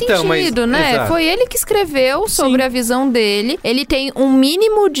Nova York. Mas faz sentido, né? Exato. Foi ele que escreveu sobre a visão dele. Ele tem um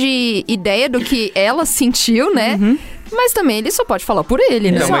mínimo de ideia do que ela sentiu, né? Mas também ele só pode falar por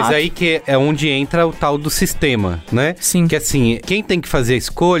ele, né? Então, mas aí que é onde entra o tal do sistema, né? Sim. Que assim, quem tem que fazer a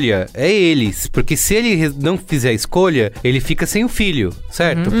escolha é eles. Porque se ele não fizer a escolha, ele fica sem o filho,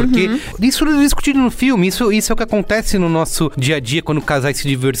 certo? Porque isso é discutido no filme, isso é o que acontece no nosso dia a dia quando casais se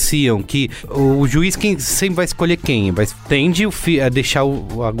divorciam, que o juiz sempre vai escolher quem? Tende a deixar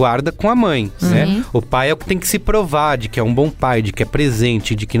a guarda com a mãe, né? O pai é o que tem que se provar de que é um bom pai, de que é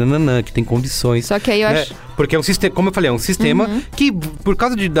presente, de que nananã, que tem condições. Só que aí eu acho... Porque é um sistema, como eu falei, é um sistema que, por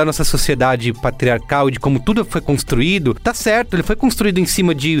causa da nossa sociedade patriarcal e de como tudo foi construído, tá certo, ele foi construído em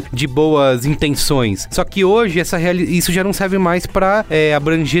cima de boas intenções. Só que hoje isso já não serve mais pra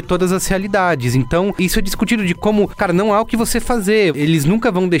abranger todas as realidades. Então, isso é discutido de como, cara, não há o que você fazer. Eles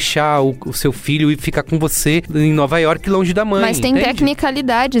nunca vão deixar o seu filho ir ficar com você em Nova York, longe da mãe. Mas tem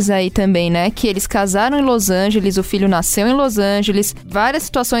tecnicalidades aí também, né? Que eles casaram em Los Angeles, o filho nasceu em Los Angeles, várias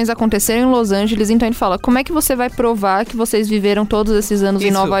situações aconteceram em Los Angeles, então ele fala, como é que você vai provar que vocês viveram todos esses anos em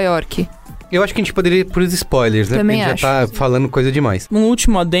Nova York? Eu acho que a gente poderia ir pros spoilers, né? Também porque a gente já tá falando coisa demais. Um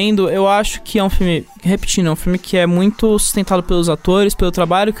último adendo, eu acho que é um filme, repetindo, é um filme que é muito sustentado pelos atores, pelo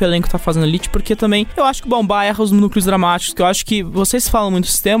trabalho que o elenco tá fazendo ali, porque também eu acho que o Baumbach erra os núcleos dramáticos, que eu acho que vocês falam muito do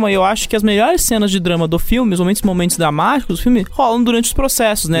sistema, e eu acho que as melhores cenas de drama do filme, os momentos dramáticos do filme, rolam durante os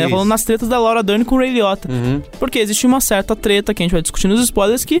processos, né? Rolam nas tretas da Laura Dern com o Ray Liotta. Porque existe uma certa treta que a gente vai discutir nos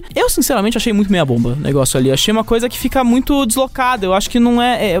spoilers, que eu sinceramente achei muito meia bomba o negócio ali. Achei uma coisa que fica muito deslocada, eu acho que não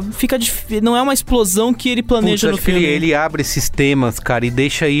fica difícil. não é uma explosão que ele planeja no filme. Ele abre esses temas, cara, e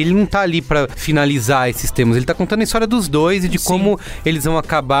deixa aí, ele não tá ali pra finalizar esses temas, ele tá contando a história dos dois e de como eles vão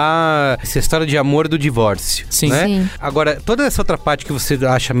acabar essa história de amor do divórcio, né? Sim. Agora, toda essa outra parte que você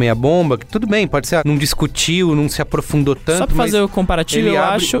acha meia bomba, que tudo bem, pode ser, não discutiu, não se aprofundou tanto, só pra fazer o comparativo, eu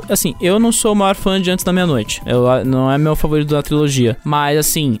acho, assim, eu não sou o maior fã de Antes da Meia-Noite, não é meu favorito da trilogia, mas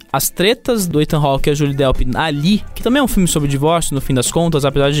assim, as tretas do Ethan Hawke e a Julie Delpy ali, que também é um filme sobre divórcio, no fim das contas,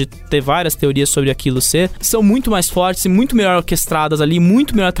 apesar de ter várias teorias sobre aquilo ser, são muito mais fortes e muito melhor orquestradas ali,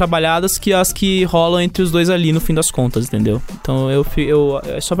 muito melhor trabalhadas que as que rolam entre os dois ali, no fim das contas, entendeu? Então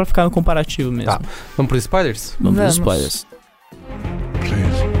é só pra ficar no comparativo mesmo. Tá. Vamos pros spoilers? Vamos pros spoilers.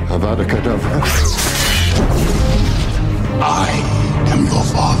 Please, Avada Kedavra. I am your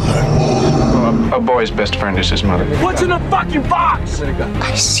father. A boy's best friend is his mother. What's in the fucking box?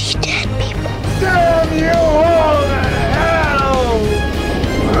 I see dead people. Damn you all to hell!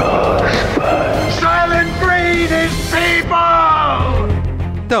 Rosebud. Silent Breed is people!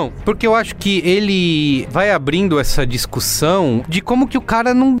 Então, porque eu acho que ele vai abrindo essa discussão de como que o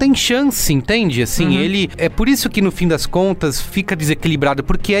cara não tem chance, entende? Assim, ele... É por isso que no fim das contas fica desequilibrado,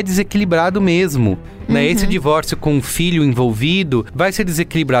 porque é desequilibrado mesmo. Né? Esse divórcio com um filho envolvido vai ser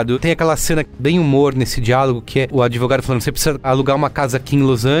desequilibrado. Tem aquela cena bem humor nesse diálogo, que é o advogado falando, você precisa alugar uma casa aqui em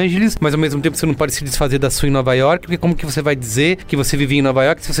Los Angeles, mas ao mesmo tempo você não pode se desfazer da sua em Nova York, porque como que você vai dizer que você vive em Nova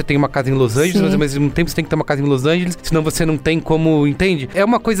York se você tem uma casa em Los Angeles, mas ao mesmo tempo você tem que ter uma casa em Los Angeles, senão você não tem como, entende? É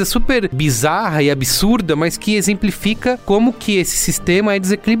uma coisa super bizarra e absurda, mas que exemplifica como que esse sistema é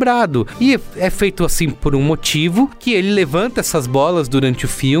desequilibrado. E é feito assim por um motivo, que ele levanta essas bolas durante o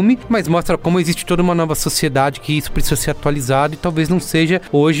filme, mas mostra como existe toda uma nova sociedade, que isso precisa ser atualizado e talvez não seja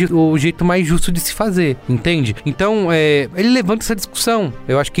hoje o jeito mais justo de se fazer, entende? Então, ele levanta essa discussão.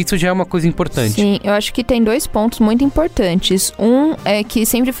 Eu acho que isso já é uma coisa importante. Sim, eu acho que tem 2 pontos muito importantes. Um é que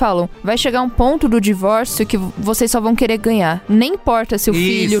sempre falam, vai chegar um ponto do divórcio que vocês só vão querer ganhar. Nem importa se o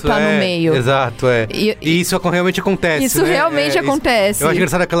filho tá no meio. Exato, E isso realmente acontece, Isso realmente acontece. Eu acho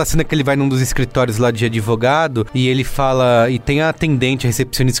engraçado aquela cena que ele vai num dos escritórios lá de advogado e ele fala, e tem a atendente, a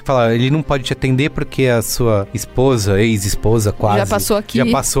recepcionista que fala, ele não pode te atender porque a sua esposa, ex-esposa quase, já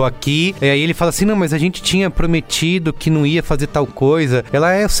passou aqui. E aí ele fala assim, não, mas a gente tinha prometido que não ia fazer tal coisa.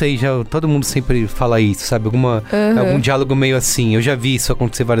 Ela, eu sei, todo mundo sempre fala isso, sabe? Algum diálogo meio assim. Eu já vi isso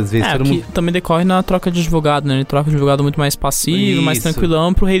acontecer várias vezes. Todo mundo... também decorre na troca de advogado, né? Ele troca de advogado muito mais passivo, mais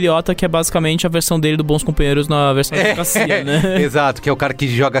tranquilão, pro Ray Liotta, que é basicamente a versão dele do Bons Companheiros na versão da advocacia, né? Exato, que é o cara que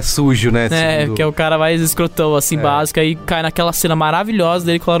joga sujo, né? Que é o cara mais escrotão, assim, básico, aí cai naquela cena maravilhosa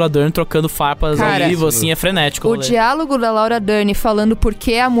dele com a Laura Dern trocando farpas ao vivo, assim, é frenético. O diálogo da Laura Dern falando por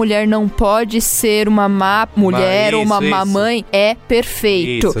que a mulher não pode ser uma má mulher ou uma má mãe é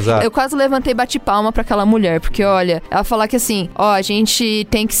perfeito. Isso, exato. Eu quase levantei e bati palma pra aquela mulher, porque olha, ela falar que assim, a gente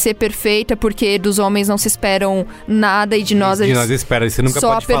tem que ser perfeita porque dos homens não se esperam nada e de nós espera, você nunca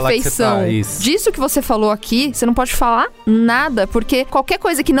só pode a perfeição. Falar que você tá, Disso que você falou aqui, você não pode falar nada, porque qualquer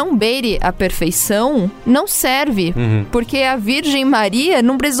coisa que não beire a perfeição não serve, porque a Virgem Maria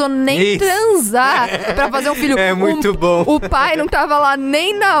não precisou nem transar pra fazer um filho. É muito bom. O pai não tava lá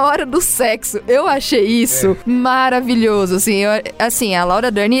nem na hora do sexo. Eu achei isso maravilhoso, assim. A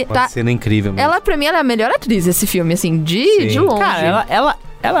Laura Dern tá... Uma cena incrível mesmo. Ela, pra mim, ela é a melhor atriz desse filme, assim, de longe. Cara,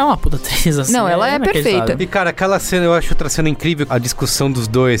 ela é uma puta atriz, assim. Não, ela é perfeita. E, cara, aquela cena, eu acho outra cena incrível, a discussão dos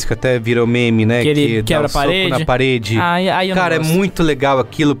dois, que até virou meme, né? Que ele quebra a parede. Na parede. Cara, é muito legal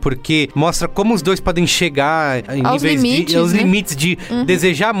aquilo, porque mostra como os dois podem chegar aos limites de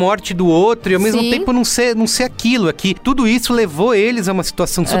desejar a morte do outro e, ao mesmo tempo, não ser aquilo. Aqui, tudo isso levou eles a uma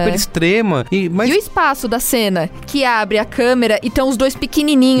situação super extrema. E o espaço da cena, que abre a câmera e estão os dois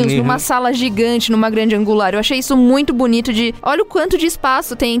pequenininhos numa sala gigante, numa grande angular. Eu achei isso muito bonito olha o quanto de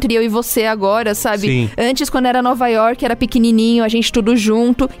espaço tem entre eu e você agora, sabe? Sim. Antes, quando era Nova York, era pequenininho, a gente tudo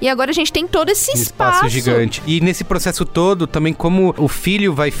junto. E agora a gente tem todo esse espaço gigante. E nesse processo todo, também como o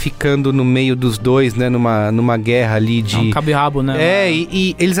filho vai ficando no meio dos dois, né? Numa guerra ali de... cabo e rabo, né?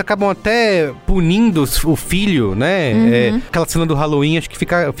 E eles acabam até punindo o filho, né? Aquela cena do Halloween, acho que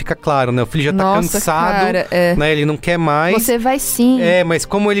fica claro, né? O filho já tá cansado, cara, né? Ele não quer mais. Você vai sim. Mas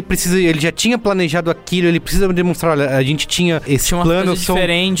como ele já tinha planejado aquilo, ele precisa demonstrar, olha, a gente tinha esse plano,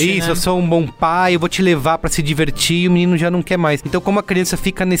 eu sou um bom pai, eu vou te levar pra se divertir, e o menino já não quer mais. Então, como a criança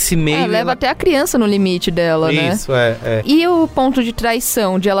fica nesse meio... leva até a criança no limite dela, né? Isso, E o ponto de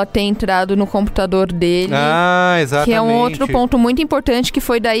traição, de ela ter entrado no computador dele. Exatamente. Que é um outro ponto muito importante, que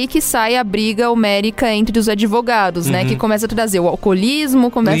foi daí que sai a briga homérica entre os advogados, né? Que começa a trazer o alcoolismo,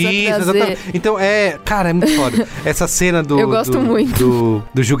 começa a trazer... Exatamente. Então, cara, é muito foda. Essa cena do... Eu gosto muito.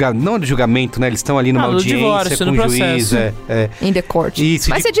 Do julgamento, não do julgamento, né? Eles estão ali numa audiência divórcio, com o juiz. In the court. Isso.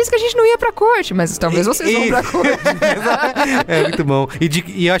 Mas você disse que a gente não ia pra corte, mas talvez vocês vão pra corte. É muito bom.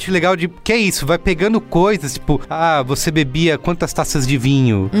 E eu acho legal que é isso, vai pegando coisas, tipo, você bebia quantas taças de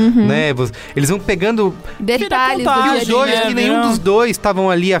vinho, né? Eles vão pegando detalhes do e os dois, dia, que nenhum dos dois estavam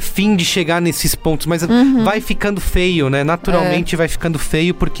ali a fim de chegar nesses pontos, mas vai ficando feio, né? Naturalmente vai ficando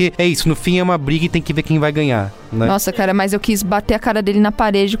feio, porque é isso, no fim é uma briga e tem que ver quem vai ganhar, né? Nossa, cara, mas eu quis bater a cara dele na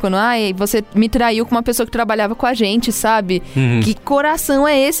parede quando, você me traiu com uma pessoa que trabalhava com a gente, sabe? Que coração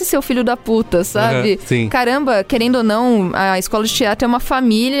é esse, seu filho da puta, sabe? Sim. Caramba, querendo ou não, a escola de teatro é uma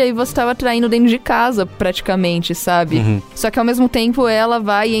família e você tava traindo dentro de casa, praticamente, sabe? Só que ao mesmo tempo ela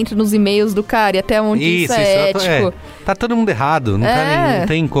vai e entra nos e-mails do cara, e até onde isso é ético. Tá todo mundo errado, não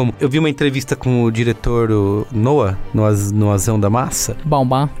tem como. Eu vi uma entrevista com o diretor o Noah, no Azão da Massa. Bom.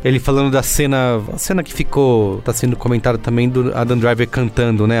 Ele falando da a cena que tá sendo comentada também do Adam Driver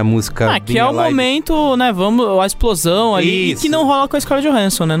cantando, né, a música. Que é o momento, né, a explosão ali, e que não rola com a Scarlett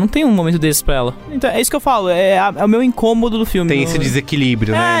Johansson, né, não tem um momento desse pra ela. Então, é isso que eu falo, é o meu incômodo do filme. Tem esse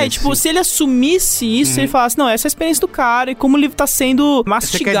desequilíbrio, né? Tipo, se ele assumisse isso, ele falasse, não, essa é a experiência do cara, e como o livro tá sendo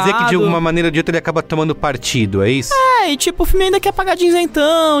mastigado. Você quer dizer que de alguma maneira ou de outra ele acaba tomando partido, é isso? E tipo, o filme ainda quer pagar de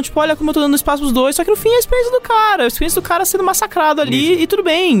isentão, tipo, olha como eu tô dando espaço pros dois, só que no fim é a experiência do cara, a experiência do cara sendo massacrado ali, e tudo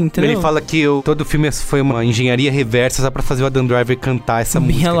bem, entendeu? Ele fala que todo o filme foi uma engenharia reversa só pra fazer o Adam Driver cantar essa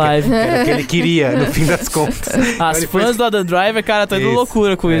música. Live. Que era o que ele queria, no fim das contas. As fãs do Adam Driver, cara, tá indo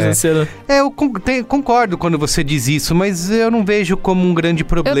loucura com isso, cena. Eu concordo quando você diz isso, mas eu não vejo como um grande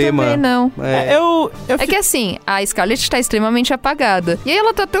problema. Eu também não. É que assim, a Scarlett tá extremamente apagada. E aí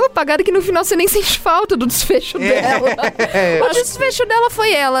ela tá tão apagada que no final você nem sente falta do desfecho dela. O desfecho dela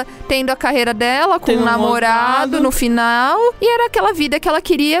foi ela tendo a carreira dela com um namorado no final, e era aquela vida que ela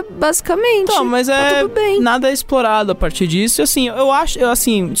queria, basicamente. Então, mas tudo bem. Nada é explorado a partir disso. E assim, eu acho,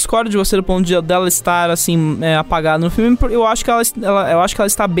 discordo de você do ponto dela estar, assim, apagada no filme. Eu acho que ela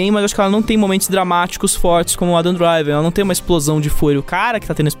está bem, mas eu acho que ela não tem momentos dramáticos fortes como o Adam Driver. Ela não tem uma explosão de fúria. O cara que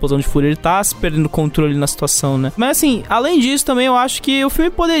tá tendo explosão de fúria, ele tá se perdendo controle na situação, né? Mas assim, além disso também, eu acho que o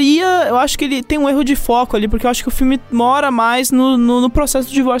filme eu acho que ele tem um erro de foco ali, porque eu acho que o filme mora mais no processo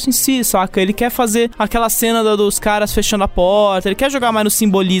do divórcio em si, saca? Ele quer fazer aquela cena dos caras fechando a porta, ele quer jogar mais no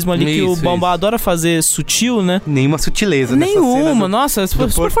simbolismo ali, que o Bamba adora fazer sutil, né? Nenhuma sutileza nessa cena nossa,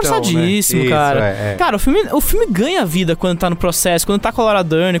 super forçadíssimo, né? Cara. Cara, o filme ganha vida quando tá no processo, quando tá com a Laura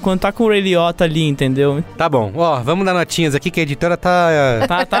Dern, quando tá com o Ray Liotta ali, entendeu? Tá bom, vamos dar notinhas aqui, que a editora tá,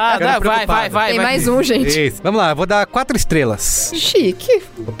 vai. Tem mais um, gente. Isso. Vamos lá, vou dar 4 estrelas. Chique.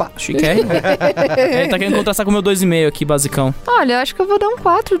 Opa, chique, Ele tá querendo contrastar com o meu 2,5 aqui, basicão. Olha, acho que eu vou dar um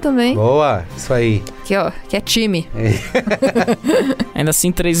 4 também. Boa, isso aí. Aqui, ó, que é time. Ainda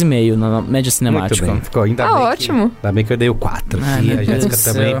assim, 3,5 na média cinemática. Muito bem, ficou ainda bem. Ótimo. Ainda bem que eu dei o 4 aqui, a Jéssica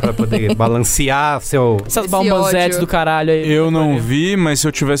também, pra poder balancear essas balbanzetes do caralho aí. Eu não vi, mas se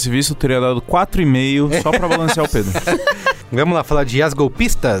eu tivesse visto, eu teria dado 4,5 só pra balancear o Pedro. Vamos lá falar de As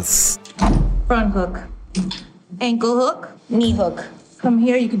Golpistas. Front hook, ankle hook, knee hook. From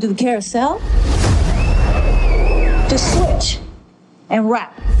here you can do the carousel, to switch, and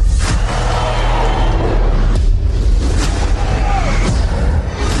wrap.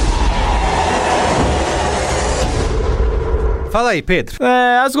 Fala aí, Pedro.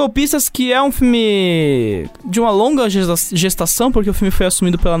 As Golpistas, que é um filme de uma longa gestação, porque o filme foi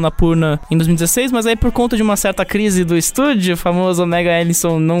assumido pela Annapurna em 2016, mas aí por conta de uma certa crise do estúdio, o famoso Omega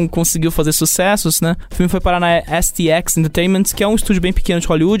Ellison não conseguiu fazer sucessos, né? O filme foi parar na STX Entertainment, que é um estúdio bem pequeno de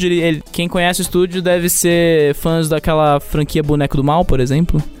Hollywood. Quem conhece o estúdio deve ser fãs daquela franquia Boneco do Mal, por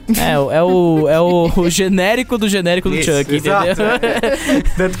exemplo. É o genérico do genérico do Chuck, exato.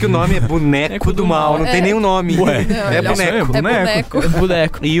 Entendeu? Tanto que o nome é Boneco do Mal, não tem nenhum nome. Ué, é boneco.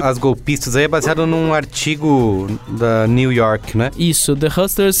 Boneco. E As Golpistas aí é baseado num artigo da New York, né? Isso, The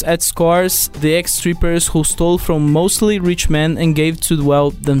Hustlers at Scores, The Ex-Strippers Who Stole From Mostly Rich Men and Gave to the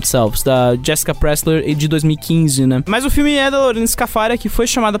Well Themselves, da Jessica Pressler, de 2015, né? Mas o filme é da Lorena Scafaria, que foi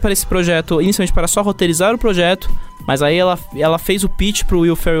chamada para esse projeto, inicialmente para só roteirizar o projeto, mas aí ela fez o pitch pro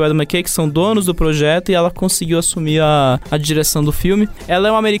Will Ferrell e Adam McKay, que são donos do projeto, e ela conseguiu assumir a direção do filme. Ela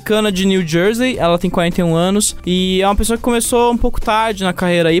é uma americana de New Jersey, ela tem 41 anos, e é uma pessoa que começou um pouco tarde na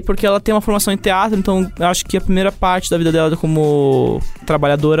carreira aí, porque ela tem uma formação em teatro, então eu acho que a primeira parte da vida dela como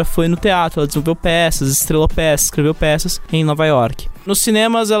trabalhadora foi no teatro. Ela desenvolveu peças, estrelou peças, escreveu peças em Nova York. Nos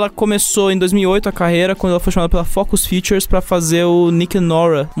cinemas, ela começou em 2008 a carreira, quando ela foi chamada pela Focus Features pra fazer o Nick and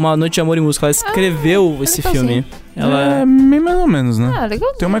Nora, Uma Noite de Amor e Música. Ela escreveu esse filme. Ela é meio mais ou menos, né?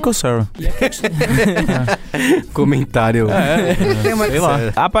 Legal. Tem o Michael Cera. Comentário. Sei lá.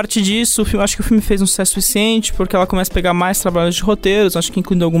 A partir disso, acho que o filme fez um sucesso suficiente, porque ela começa a pegar mais trabalhos de roteiros, acho que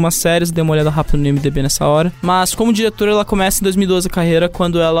incluindo algumas séries, dei uma olhada rápida no IMDb nessa hora. Mas como diretora, ela começa em 2012 a carreira carreira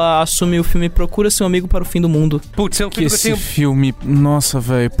quando ela assume o filme Procura Seu Amigo para o Fim do Mundo. Putz, é um filme que esse filme... Nossa,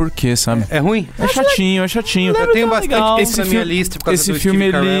 velho, por quê, sabe? É ruim? É chatinho, é chatinho. Eu tenho bastante legal. tempo na minha lista por causa do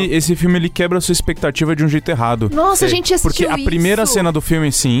Steve Carell. Esse filme, ele quebra a sua expectativa de um jeito errado. Nossa, a gente assistiu Porque a primeira cena do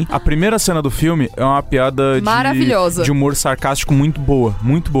filme, sim, a primeira cena do filme é uma piada maravilhosa, de humor sarcástico muito boa,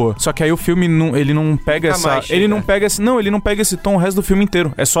 muito boa. Só que aí o filme, ele não pega ele não pega esse tom o resto do filme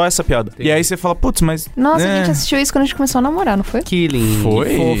inteiro. É só essa piada. E aí você fala, putz, mas... Nossa, a gente assistiu isso quando a gente começou a namorar, não foi? Killing.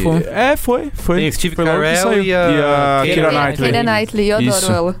 Foi? Fofo. Foi. Tem Steve foi Carell e a Keira Knightley. Keira Knightley, eu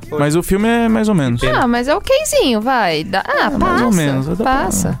adoro ela. Mas o filme é mais ou menos. Ah, mas é okzinho, vai. Passa. Mais ou menos.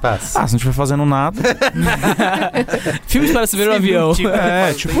 Passa. Se não estiver fazendo nada... Filmes para se ver no avião.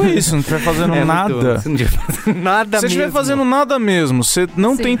 Tipo isso, não estiver fazendo nada. Se não estiver fazendo nada Se estiver fazendo nada mesmo, você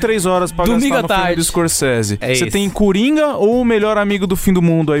não tem 3 horas pra gastar no filme do Scorsese. Você tem Coringa ou o Melhor Amigo do Fim do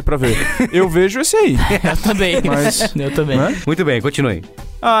Mundo aí pra ver? Eu vejo esse aí. Eu também. Eu também. Muito bem, continue.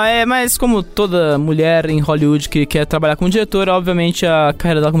 Mas como toda mulher em Hollywood que quer trabalhar como diretora, obviamente a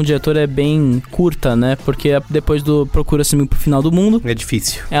carreira dela como diretora é bem curta, né? Porque depois do Procura Seu Amigo pro Final do Mundo... É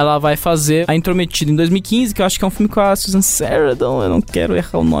difícil. Ela vai fazer A Intrometida em 2015, que eu acho que é um filme com a Susan Sarandon, eu não quero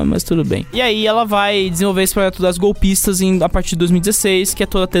errar o nome, mas tudo bem. E aí ela vai desenvolver esse projeto das golpistas a partir de 2016, que é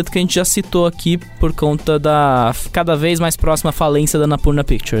toda a treta que a gente já citou aqui por conta da cada vez mais próxima falência da Annapurna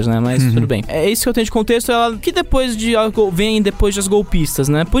Pictures, né? Mas tudo bem. É isso que eu tenho de contexto, ela que vem depois das golpistas,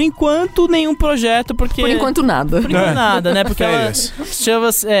 né? Por enquanto, nenhum projeto, porque... Por enquanto, nada. Por enquanto, nada, né? Porque ela chama...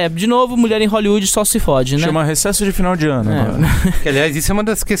 de novo, mulher em Hollywood só se fode, né? Chama Recesso de Final de Ano. Que, aliás, isso é uma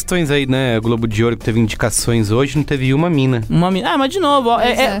das questões aí, né? O Globo de Ouro que teve indicações hoje, não teve uma mina. Mas de novo,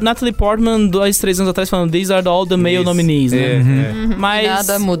 Natalie Portman, 2-3 anos atrás, falando These are all the male nominees, né? Mas...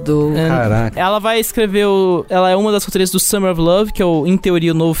 Nada mudou. Caraca. Ela vai escrever ela é uma das roteiristas do Summer of Love, que é, em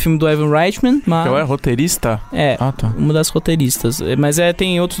teoria, o novo filme do Evan Reitman. Mas... Ela é roteirista? Tá. Uma das roteiristas. Mas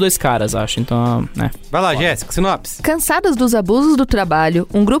tem outros 2 caras, acho. Então, Vai lá, Jéssica, sinopse. Cansadas dos abusos do trabalho,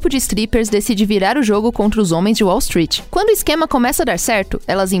 um grupo de strippers decide virar o jogo contra os homens de Wall Street. Quando o esquema começa a dar certo,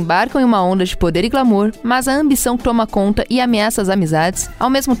 elas embarcam em uma onda de poder e glamour, mas a ambição toma conta e ameaça as amizades, ao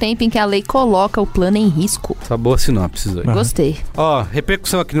mesmo tempo em que a lei coloca o plano em risco. Só boa sinopse hoje. Gostei.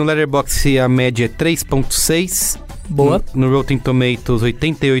 Repercussão aqui no Letterboxd, a média é 3.6. Boa. No Rotten Tomatoes,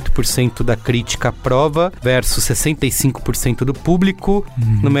 88% da crítica aprova versus 65% do público.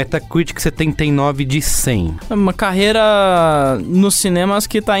 No Metacritic, 79 de 100. É uma carreira nos cinemas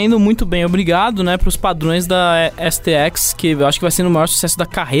que tá indo muito bem, obrigado, né, pros padrões da STX, que eu acho que vai ser o maior sucesso da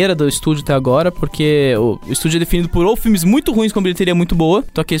carreira do estúdio até agora, porque o estúdio é definido por ou filmes muito ruins com bilheteria muito boa,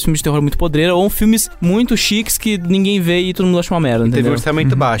 então aqueles filmes de terror muito podreira, ou filmes muito chiques que ninguém vê e todo mundo acha uma merda, entendeu? Teve um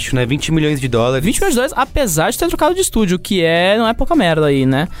orçamento baixo, né? 20 milhões de dólares. 20 milhões de dólares, apesar de ter trocado de estúdio, que não é pouca merda aí,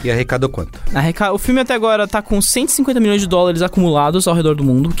 né? E arrecadou quanto? O filme até agora tá com 150 milhões de dólares acumulados ao redor do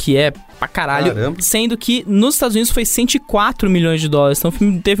mundo, que é pra caralho. Caramba. Sendo que nos Estados Unidos foi 104 milhões de dólares. Então o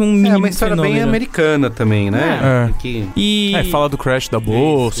filme teve um mínimo. É uma história bem americana também, né? Fala do crash da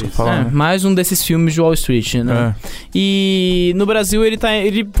bolsa. Mais um desses filmes de Wall Street, né? E no Brasil ele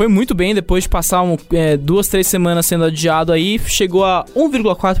foi muito bem depois de passar 2-3 semanas sendo adiado aí. Chegou a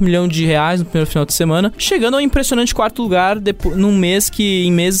 1,4 milhão de reais no primeiro final de semana. Chegando ao impressionante 4º lugar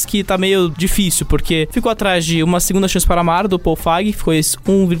em meses que tá meio difícil, porque ficou atrás de Uma Segunda Chance para Amar, do Paul Feig, que foi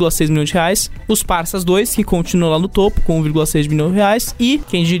 1,6 milhão de reais. Os Parsas 2, que continua lá no topo, com 1,6 milhão de reais. E,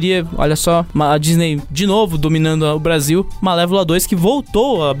 quem diria, olha só, a Disney de novo dominando o Brasil, Malévola 2, que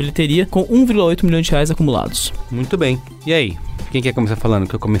voltou à bilheteria com 1,8 milhão de reais acumulados. Muito bem. E aí? Quem quer começar falando?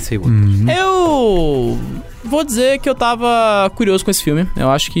 Que eu comecei o outro. Eu vou dizer que eu tava curioso com esse filme. Eu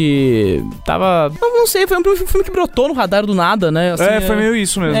acho que tava... Não sei, foi um filme que brotou no radar do nada, né? Assim, foi meio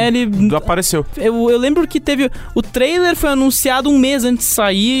isso mesmo. Ele apareceu. Eu lembro que teve... O trailer foi anunciado um mês antes de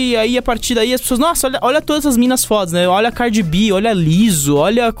sair, e aí a partir daí as pessoas... Nossa, olha todas as minas fodas, né? Olha a Cardi B, olha a Lizzo,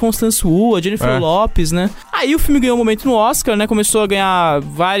 olha a Constance Wu, a Jennifer Lopez, né? Aí o filme ganhou um momento no Oscar, né? Começou a ganhar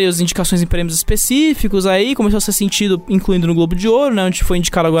várias indicações em prêmios específicos, aí começou a ser sentido, incluindo no Globo de Ouro, né? Onde foi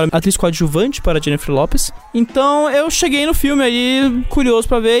indicado agora a atriz coadjuvante para Jennifer Lopez. Então eu cheguei no filme aí, curioso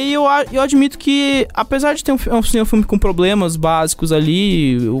pra ver, e eu admito que, apesar de ter um filme com problemas básicos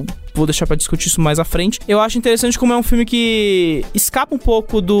ali, vou deixar pra discutir isso mais à frente. Eu acho interessante como é um filme que escapa um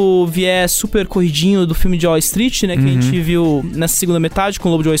pouco do viés super corridinho do filme de Wall Street, né? Que a gente viu nessa segunda metade com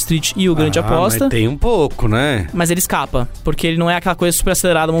o Lobo de Wall Street e o Grande Aposta. Mas tem um pouco, né? Mas ele escapa, porque ele não é aquela coisa super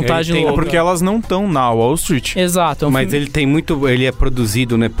acelerada, montagem louca. Porque elas não estão na Wall Street. Exato. Mas ele tem muito... Ele é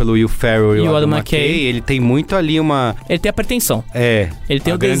produzido, né, pelo Will Ferrell e o Adam McKay. Ele tem muito ali uma... Ele tem a pretensão. Ele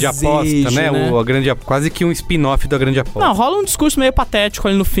tem a o Grande desejo, Aposta, né? Quase que um spin-off da Grande Aposta. Não, rola um discurso meio patético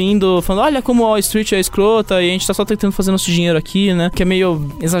ali no fim falando, olha como Wall Street é escrota e a gente tá só tentando fazer nosso dinheiro aqui, né? Que é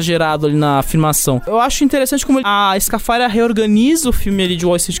meio exagerado ali na afirmação. Eu acho interessante como a Scafari reorganiza o filme ali de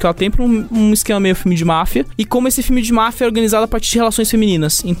Wall Street que ela tem pra um esquema meio filme de máfia, e como esse filme de máfia é organizado a partir de relações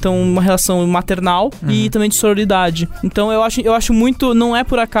femininas. Então, uma relação maternal e também de sororidade. Então, eu acho muito... Não é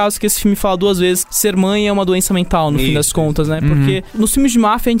por acaso que esse filme fala 2 vezes ser mãe é uma doença mental, no fim das contas, né? Porque nos filmes de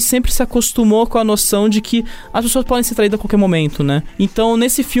máfia a gente sempre se acostumou com a noção de que as pessoas podem ser traídas a qualquer momento, né? Então,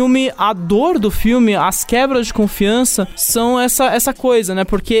 nesse filme, a dor do filme, as quebras de confiança são essa coisa, né?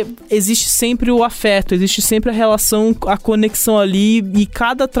 Porque existe sempre o afeto, existe sempre a relação, a conexão ali, e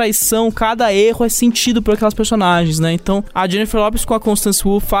cada traição, cada erro é sentido por aquelas personagens, né? Então, a Jennifer Lopez com a Constance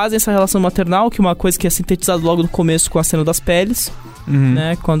Wu fazem essa relação maternal, que é uma coisa que é sintetizada logo no começo com a cena das peles.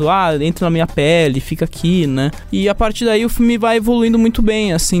 Né? Quando, entra na minha pele, fica aqui, né? E a partir daí o filme vai evoluindo muito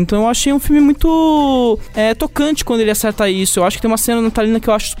bem, assim. Então eu achei um filme muito tocante quando ele acerta isso. Eu acho que tem uma cena natalina que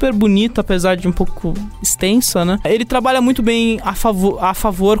eu acho super bonita, apesar de um pouco extensa, né? Ele trabalha muito bem a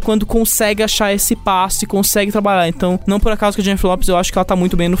favor quando consegue achar esse passo e consegue trabalhar. Então, não por acaso que a Jennifer Lopez, eu acho que ela tá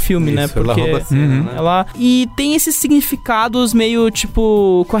muito bem no filme, né? Porque ela rouba a cena, né? Ela... E tem esses significados meio,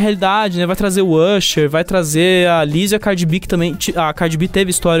 tipo, com a realidade, né? Vai trazer o Usher, vai trazer a Liz e a Cardi B, que também... A Cardi B teve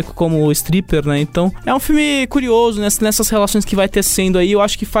histórico como stripper, né? Então, é um filme curioso, né? Nessas relações que vai tecendo aí. Eu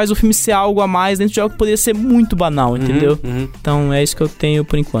acho que faz o filme ser algo a mais dentro de algo que poderia ser muito banal, entendeu? Então, é isso que eu tenho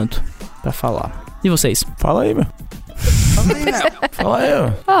por enquanto pra falar. E vocês? Fala aí, meu. Fala aí,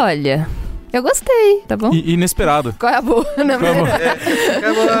 meu. Olha... Eu gostei, tá bom? Inesperado. Qual é a boa?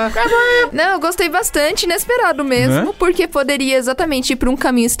 Não, eu gostei bastante, inesperado mesmo, né? Porque poderia exatamente ir pra um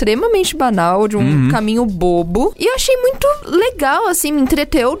caminho extremamente banal, de um caminho bobo. E eu achei muito legal, assim, me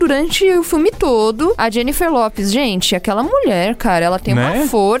entreteu durante o filme todo. A Jennifer Lopez, gente, aquela mulher, cara, ela tem uma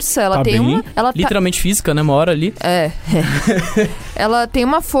força, ela tem uma... Ela literalmente física, né? Uma hora ali. Ela tem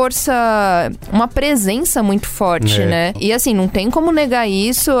uma força, uma presença muito forte, né? E assim, não tem como negar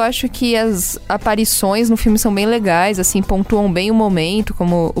isso. Eu acho que as aparições no filme são bem legais, assim, pontuam bem o momento,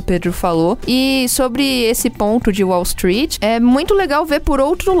 como o Pedro falou. E sobre esse ponto de Wall Street, é muito legal ver por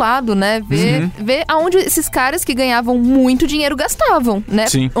outro lado, né? Ver aonde esses caras que ganhavam muito dinheiro gastavam, né?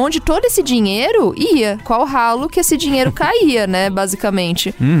 Sim. Onde todo esse dinheiro ia, qual ralo que esse dinheiro caía, né?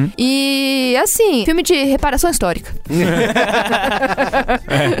 Basicamente. E, assim, filme de reparação histórica.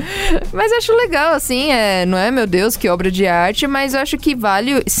 Mas acho legal, assim, não é, meu Deus, que obra de arte, mas eu acho que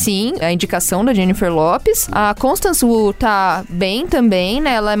vale, sim, a indicação da Jennifer Lopez. A Constance Wu tá bem também,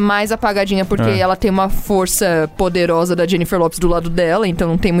 né? Ela é mais apagadinha porque ela tem uma força poderosa da Jennifer Lopez do lado dela, então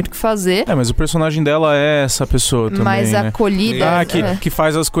não tem muito o que fazer. Mas o personagem dela é essa pessoa também, mais né? Acolhida. Que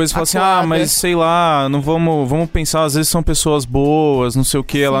faz as coisas e fala assim, mas sei lá, não vamos pensar, às vezes são pessoas boas, não sei o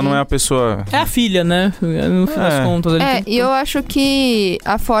que, ela não é a pessoa... É a filha, né? No fim das contas. E eu acho que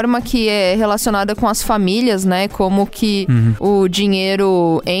a forma que é relacionada com as famílias, né? Como que o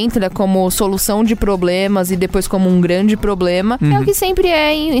dinheiro entra como solução de problemas e depois como um grande problema, é o que sempre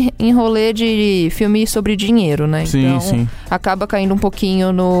é em rolê de filme sobre dinheiro, né? Sim. Acaba caindo um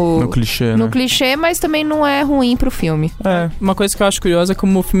pouquinho no clichê, no né? clichê, mas também não é ruim pro filme. Uma coisa que eu acho curiosa é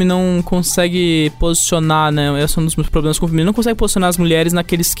como o filme não consegue posicionar, né? Esse é um dos meus problemas com o filme. Ele não consegue posicionar as mulheres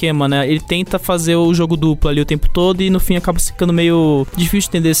naquele esquema, né? Ele tenta fazer o jogo duplo ali o tempo todo e no fim acaba ficando meio difícil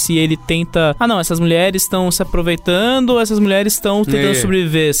de entender se ele tenta... essas mulheres estão se aproveitando, essas mulheres estão tentando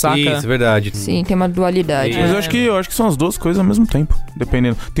sobreviver, saca? Isso, verdade. Sim, tem uma dualidade. Mas eu acho que são as duas coisas ao mesmo tempo,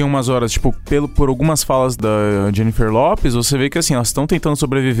 dependendo. Tem umas horas, tipo, por algumas falas da Jennifer Lopez, você vê que assim, elas estão tentando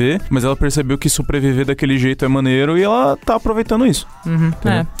sobreviver, mas ela percebeu que sobreviver daquele jeito é maneiro e ela tá aproveitando isso.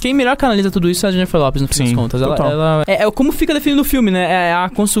 Quem melhor canaliza tudo isso é a Jennifer Lopez, no fim das contas. Ela como fica definido o filme, né? A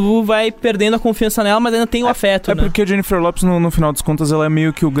Constance Wu vai perdendo a confiança nela, mas ainda tem o afeto, né? Porque a Jennifer Lopez, no final das contas, ela é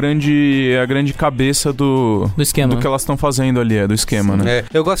meio que a grande cabeça do esquema. Do que elas estão fazendo ali, do esquema, né?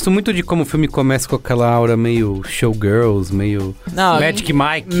 Eu gosto muito de como o filme começa com aquela aura meio showgirls, meio Magic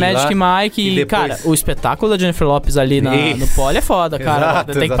Mike. E depois... cara, o espetáculo da Jennifer Lopez ali no pole é foda, cara.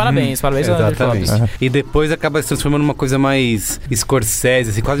 Tem que parabéns a Jennifer Lopez. E depois acaba se transformando numa coisa mais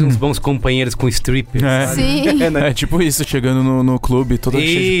Scorsese, assim, quase uns bons companheiros com strippers. Sim. É tipo isso, chegando no clube, toda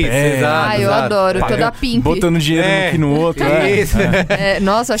cheia de pé. Exato, eu adoro, toda pimp. Botando dinheiro um aqui no outro. Isso.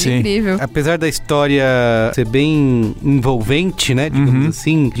 Nossa, acho incrível. Apesar da história ser bem envolvente, né, digamos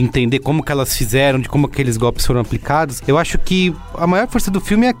assim, de entender como que elas fizeram, de como aqueles golpes foram aplicados, eu acho que a maior força do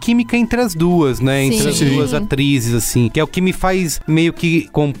filme é a química entre as duas, né? Entre as duas atrizes, assim, que é o que me faz meio que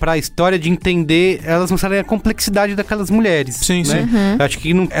comprar a história de entender elas mostrarem a complexidade daquelas mulheres. Sim. Eu acho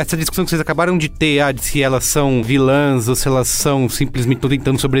que essa discussão que vocês acabaram de ter, de se elas são vilãs ou se elas são simplesmente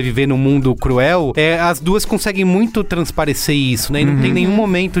tentando sobreviver num mundo cruel, as duas conseguem muito transparecer ser isso, né? E não tem nenhum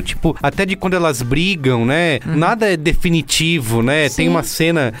momento, tipo, até de quando elas brigam, né? Nada é definitivo, né? Sim. Tem uma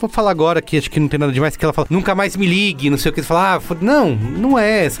cena, vou falar agora que acho que não tem nada demais, que ela fala, nunca mais me ligue, não sei o que. Você fala, não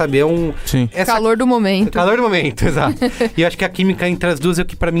é, sabe? É um... Sim. Calor do momento. Calor do momento, exato. E eu acho que a química entre as duas é o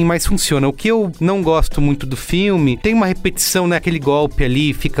que pra mim mais funciona. O que eu não gosto muito do filme, tem uma repetição, né? Aquele golpe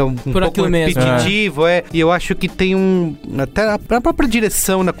ali, fica um pouco repetitivo, e eu acho que tem até a própria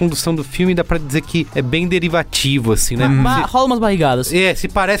direção na condução do filme, dá pra dizer que é bem derivativo, assim, né? Rola umas barrigadas. Se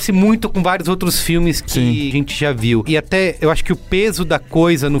parece muito com vários outros filmes que a gente já viu. E até, eu acho que o peso da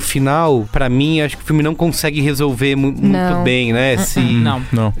coisa no final, pra mim, acho que o filme não consegue resolver muito bem, né? Não.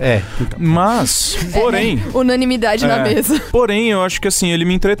 Então. Mas, porém... unanimidade na mesa. Porém, eu acho que, assim, ele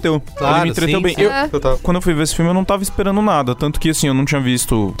me entreteu. Claro, ele me entreteu bem. Quando eu fui ver esse filme, eu não tava esperando nada. Tanto que, assim, eu não tinha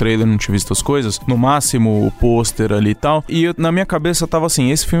visto o trailer, não tinha visto as coisas. No máximo, o pôster ali e tal. E na minha cabeça tava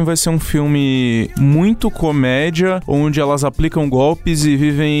assim, esse filme vai ser um filme muito comédia, onde elas aplicam golpes e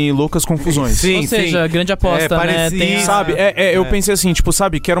vivem loucas confusões. Sim, ou seja, grande aposta, né? Sabe? Eu pensei assim, tipo,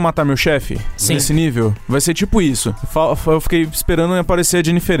 sabe, Quero Matar Meu Chefe? Sim. Nesse nível. Vai ser tipo isso. Eu fiquei esperando aparecer a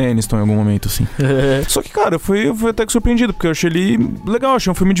Jennifer Aniston em algum momento, assim. Só que, cara, eu fui até que surpreendido, porque eu achei ele legal,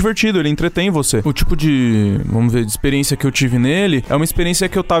 achei um filme divertido, ele entretém você. O tipo de, vamos ver, de experiência que eu tive nele, é uma experiência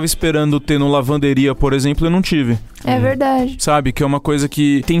que eu tava esperando ter no Lavanderia, por exemplo, e eu não tive. É verdade. Sabe? Que é uma coisa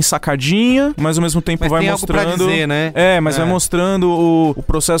que tem sacadinha, mas ao mesmo tempo vai mostrando... algo pra dizer, né? Mas vai mostrando o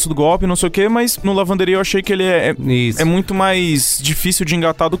processo do golpe, não sei o quê, mas no Lavanderia eu achei que ele é muito mais difícil de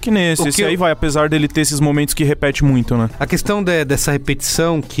engatar do que nesse. Esse aí vai, apesar dele ter esses momentos que repete muito, né? A questão dessa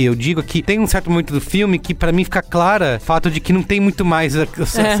repetição que eu digo é que tem um certo momento do filme que pra mim fica clara o fato de que não tem muito mais a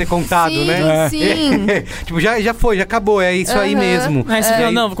ser contado, né? Sim. Tipo, já foi, já acabou, é isso aí mesmo. Você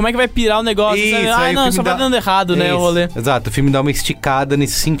fala, não, como é que vai pirar o negócio? Isso, não, só vai dando errado, né, o rolê. Exato, o filme dá uma esticada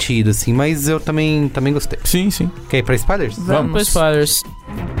nesse sentido, assim, mas eu também gostei. Sim. Quer ir pra spoilers? Vamos pra spoilers.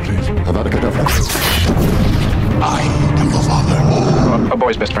 I am the father. A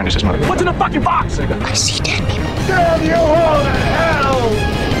boy's best friend is his mother. What's in the fucking box? I see dead people. Damn you all to hell!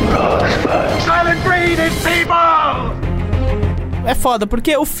 Rosebud. Silent Breed is people! É foda,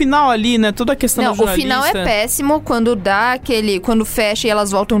 porque o final ali, né, toda a questão do jornalista... o final é péssimo quando quando fecha e elas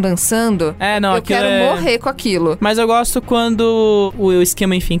voltam dançando. Eu quero morrer com aquilo. Mas eu gosto quando o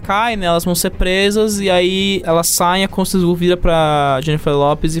esquema, enfim, cai, né, elas vão ser presas e aí elas saem, a Constance vira pra Jennifer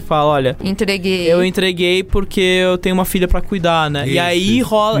Lopez e fala, olha... Eu entreguei porque eu tenho uma filha pra cuidar, né? E aí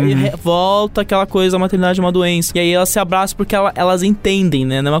rola, volta aquela coisa da maternidade de uma doença. E aí elas se abraçam porque elas entendem,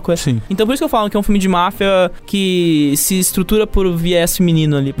 né, não é uma coisa... Sim. Então por isso que eu falo que é um filme de máfia que se estrutura por viés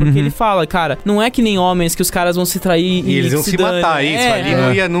feminino ali, porque ele fala, cara, não é que nem homens que os caras vão se trair e eles vão se matar, ali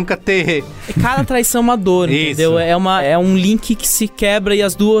não ia nunca ter... Cada traição é uma dor, entendeu? É um link que se quebra e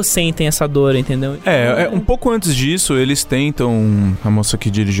as duas sentem essa dor, entendeu? Um pouco antes disso, eles tentam, a moça que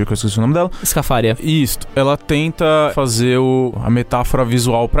dirigiu, que eu esqueci o nome dela, Scafaria. Isso, ela tenta fazer a metáfora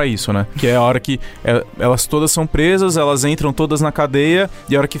visual pra isso, né? Que é a hora que elas todas são presas, elas entram todas na cadeia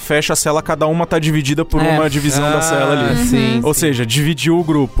e a hora que fecha a cela, cada uma tá dividida por uma divisão da cela ali. Sim. Ou seja, dividiu o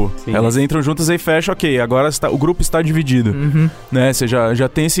grupo. Sim. Elas entram juntas e fecha, ok, agora o grupo está dividido. Né? Você já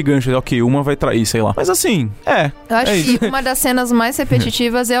tem esse gancho, ok, uma vai trair, sei lá. Mas assim, eu acho que uma das cenas mais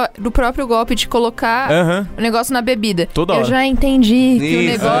repetitivas é do próprio golpe de colocar o negócio na bebida. Toda hora. Eu já entendi que o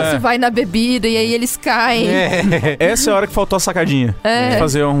negócio vai na bebida e aí eles caem. Essa é a hora que faltou a sacadinha.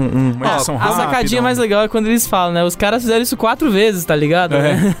 Fazer uma edição rápida. A sacadinha mais legal é quando eles falam, né? Os caras fizeram isso 4 vezes, tá ligado?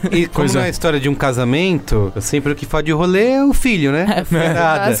 E como na história de um casamento, sempre o que faz de rolê é o filho, né?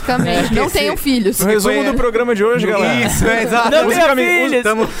 Basicamente, não tenham filhos. O resumo do programa de hoje, galera. Isso, exato. Não tenha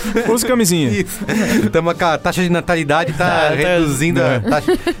filhos. Use camisinha. Estamos com a taxa de natalidade, reduzindo a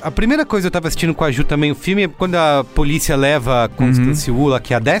taxa. A primeira coisa eu tava assistindo com a Ju também, o filme, é quando a polícia leva a Constance Wu,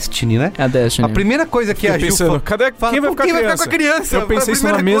 que é a Destiny, né? A Destiny. A primeira coisa que a Ju fala... Quem vai ficar com a criança? Eu pensei isso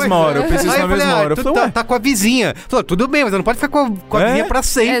na mesma hora. Tu tá com a vizinha. Falou, tudo bem, mas ela não pode ficar com a vizinha pra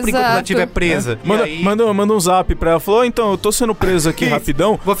sempre enquanto ela estiver presa. Manda um zap pra ela. Falou, então, eu tô sendo preso aqui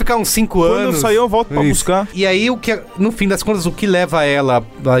rapidão. Vou ficar uns 5 anos. Quando eu sair, eu volto pra buscar. E aí, no fim das contas, o que leva ela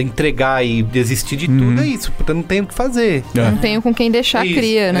a entregar e desistir de tudo é isso. Porque eu não tenho o que fazer. Não tenho com quem deixar a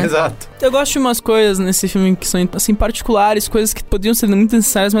cria, né? Exato. Eu gosto de umas coisas nesse filme que são, assim, particulares, coisas que poderiam ser muito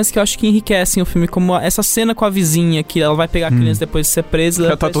necessárias, mas que eu acho que enriquecem o filme, como essa cena com a vizinha, que ela vai pegar a criança depois de ser presa.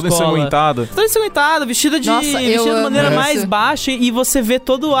 Ela tá toda ensanguentada. Toda ensanguentada, vestida de maneira mais baixa, e você vê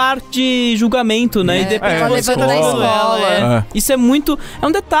todo o ar de julgamento, né? E depois ela levando na escola. Isso é muito... É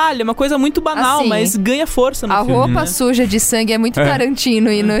um detalhe, é uma coisa muito banal, Assim, mas ganha força no filme. A roupa suja de sangue é muito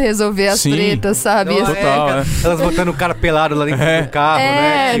Tarantino indo resolver as tretas, sabe? Total, Elas botando o cara pelado lá dentro do carro,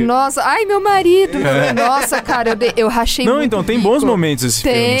 né? Nossa. Ai, meu marido. Nossa, cara, eu rachei muito. Não, então, tem bons momentos esse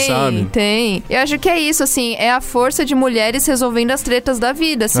filme, sabe? Tem. Eu acho que é isso, assim, é a força de mulheres resolvendo as tretas da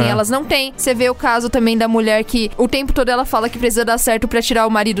vida, assim, elas não têm. Você vê o caso também da mulher que o tempo todo ela fala que precisa dar certo pra tirar o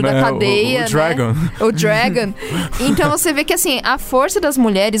marido da cadeia, o Dragon. Né? O Dragon. Então você vê que, assim, a força das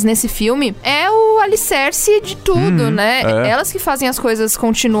mulheres nesse filme é o alicerce de tudo, né? Elas que fazem as coisas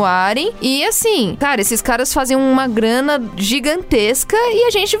continuarem e, assim, cara, esses caras fazem uma grana gigantesca e a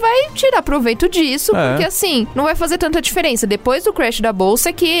gente vai tirar proveito disso, porque, assim, não vai fazer tanta diferença. Depois do crash da bolsa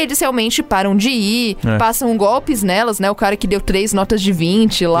é que eles realmente param de ir, passam golpes nelas, né? O cara que deu 3 notas de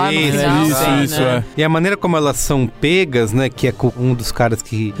 20 lá no final. Isso. E a maneira como elas são pegas, né? Que é com um dos caras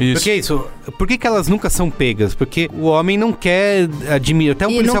que... Porque é isso. Por que elas nunca são pegas? Porque o homem não quer admitir. Até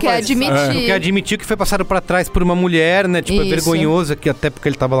um policial não quer admitir. Não quer admitir que foi passado pra trás por uma mulher, né? Tipo, é vergonhoso, que até porque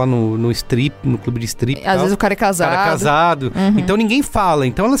ele tava lá no strip, no clube de strip. Às vezes o cara é casado. Então ninguém fala.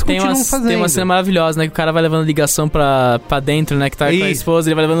 Então elas continuam fazendo. Tem uma cena maravilhosa, né? Que o cara vai levando ligação pra dentro, né? Que tá com a esposa,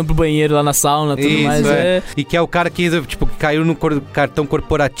 ele vai levando pro banheiro lá na sauna, tudo mais. E que é o cara que caiu no cartão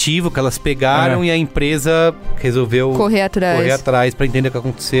corporativo que elas pegaram e a empresa resolveu correr atrás pra entender o que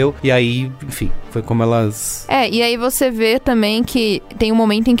aconteceu. E aí, enfim, foi como elas... E aí você vê também que tem um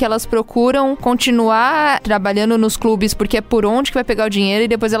momento em que elas procuram continuar trabalhando nos clubes porque é por onde que vai pegar o dinheiro e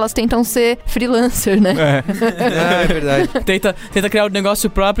depois elas tentam ser freelancer, né? É verdade. Tenta criar um negócio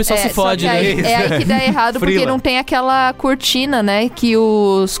próprio e só se fode, né? É aí que dá errado porque não tem aquela cortina, né? Que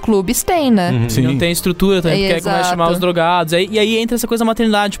os clubes têm, né? Não tem estrutura também, porque aí começa a chamar os drogados. E aí entra essa coisa da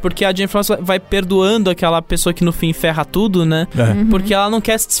maternidade, porque a Jennifer Lawrence vai perdoando aquela pessoa que no fim ferra tudo, né? Porque ela não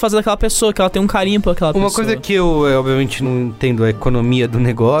quer se desfazer daquela pessoa, que ela tem um carinho por aquela pessoa. Uma coisa que eu obviamente não entendo a economia do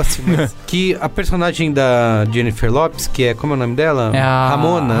negócio, mas que a personagem da Jennifer Lopez, que é, como é o nome dela? É a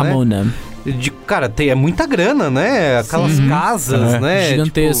Ramona. Né? Cara, é muita grana, né? Aquelas casas, né?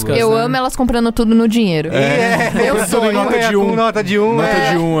 Gigantescas. Tipo, eu amo elas comprando tudo no dinheiro. Meu sonho. Nota de um.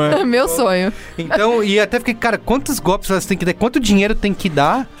 Meu sonho. Então, e até porque, cara, quantos golpes elas têm que dar? Quanto dinheiro tem que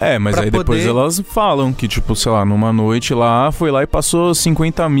dar? Mas aí depois elas falam que, tipo, sei lá, numa noite lá, foi lá e passou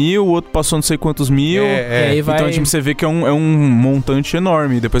 50 mil, o outro passou não sei quantos mil. Então, tipo, você vê que é um montante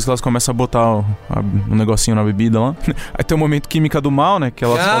enorme. Depois que elas começam a botar o negocinho na bebida lá. Aí tem o momento química do mal, né? Que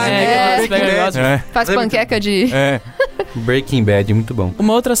elas fazem... Faz panqueca de... Breaking Bad, muito bom.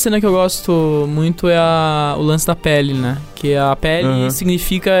 Uma outra cena que eu gosto muito é o lance da pele, né? Que a pele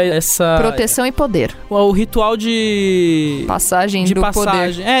significa essa... proteção e poder. O ritual de... passagem do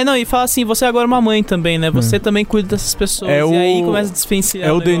poder. E fala assim, você é agora uma mãe também, né? Você também cuida dessas pessoas. E aí começa a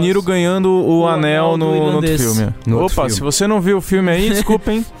desvencilhar o De Niro ganhando o anel no outro filme. Opa, se você não viu o filme aí,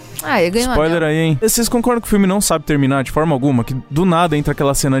 desculpa, hein? Ele ganhou spoiler aí, hein? Vocês concordam que o filme não sabe terminar de forma alguma? Que do nada entra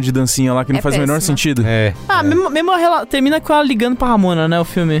aquela cena de dancinha lá que não faz o menor sentido? Mesmo termina com ela ligando pra Ramona, né? O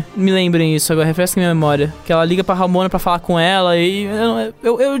filme. Me lembrem isso agora, refresca minha memória. Que ela liga pra Ramona pra falar com ela e...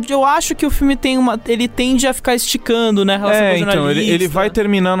 Eu acho que o filme ele tende a ficar esticando, né? Então, ele vai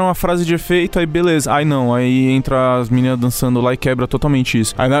terminar numa frase de efeito, aí beleza. Aí entra as meninas dançando lá e quebra totalmente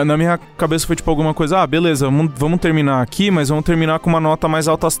isso. Aí na minha cabeça foi tipo alguma coisa, beleza, vamos terminar aqui, mas vamos terminar com uma nota mais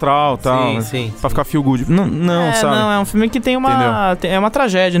alta astral. Tal, sim, pra ficar feel good. Não, sabe? Não, é um filme que tem uma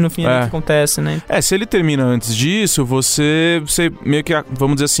tragédia no fim que acontece, né? Se ele termina antes disso, você meio que,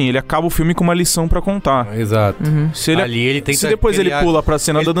 vamos dizer assim, ele acaba o filme com uma lição pra contar. Exato. Se depois ele pula pra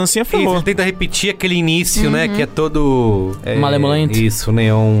cena da dancinha, ferrou. Ele tenta repetir aquele início, né? Que é todo... malemolento. Isso,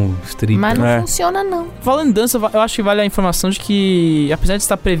 neon strip. Mas não funciona, não. Falando em dança, eu acho que vale a informação de que, apesar de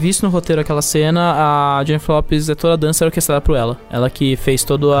estar previsto no roteiro aquela cena, a Jennifer Lopez é toda a dança orquestrada por ela. Ela que fez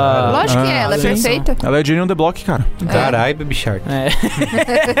todo a... Lógico que ela é perfeita. Ela é Jenny on the Block, cara. Caralho, Baby Shark.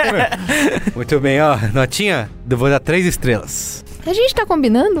 Muito bem, notinha, eu vou dar 3 estrelas. A gente tá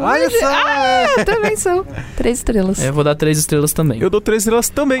combinando? Olha só! Eu também sou. 3 estrelas. Eu vou dar 3 estrelas também. Eu dou 3 estrelas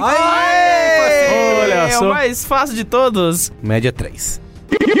também. Olha só. É o mais fácil de todos. Média 3.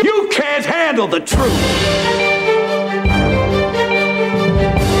 You can't handle the truth!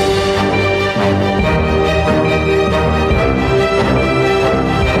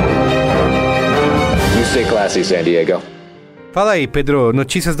 Stay classy, San Diego. Fala aí, Pedro,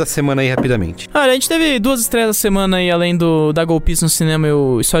 notícias da semana aí rapidamente. Olha, a gente teve 2 estreias da semana aí, além da Golpice no cinema e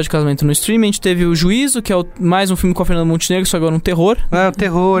o História de Casamento no streaming. A gente teve o Juízo, que é mais um filme com a Fernanda Montenegro, só agora um terror. Ah,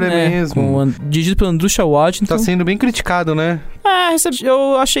 terror, é mesmo. Dirigido pelo Andrusha Washington. Tá sendo bem criticado, né?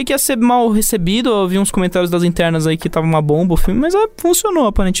 Eu achei que ia ser mal recebido. Eu vi uns comentários das internas aí que tava uma bomba o filme, mas funcionou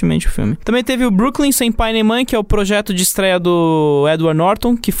aparentemente o filme. Também teve o Brooklyn Sem Pai Nem Mãe, que é o projeto de estreia do Edward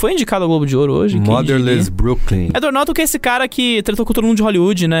Norton, que foi indicado ao Globo de Ouro hoje. Motherless Brooklyn. Edward Norton, que é esse cara que tratou com todo mundo de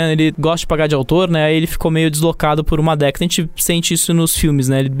Hollywood, né? Ele gosta de pagar de autor, né? Aí ele ficou meio deslocado por uma década. A gente sente isso nos filmes,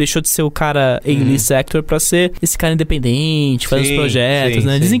 né? Ele deixou de ser o cara A-list actor pra ser esse cara independente, fazer os projetos,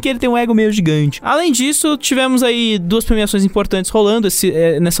 né? Dizem que ele tem um ego meio gigante. Além disso, tivemos aí 2 premiações importantes rolando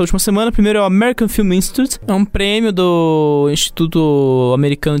nessa última semana. Primeiro é o American Film Institute. É um prêmio do Instituto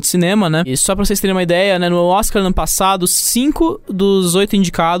Americano de Cinema, né? E só pra vocês terem uma ideia, né? No Oscar no ano passado, 5 dos 8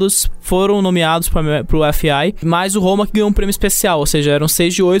 indicados foram nomeados pro FI, mais o Roma, que ganhou um prêmio especial, ou seja, eram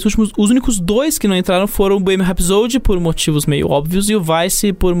 6 de 8. Os únicos 2 que não entraram foram o Bohemian Rhapsody, por motivos meio óbvios, e o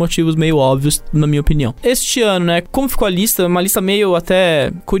Vice, por motivos meio óbvios, na minha opinião. Este ano, né? Como ficou a lista? Uma lista meio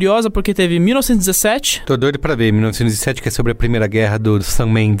até curiosa, porque teve 1917. Tô doido pra ver. 1917, que é sobre a Primeira Guerra do Sam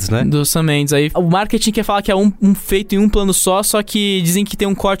Mendes, né? Do Sam Mendes. Aí o marketing quer falar que é um feito em um plano só que dizem que tem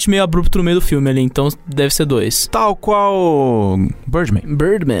um corte meio abrupto no meio do filme ali, então deve ser 2. Tal qual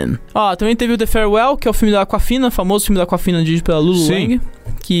Birdman. Ó, também teve o The Farewell, que é o filme da Aquafina, famoso filme da Aquafina dirigido pela Lulu Wang,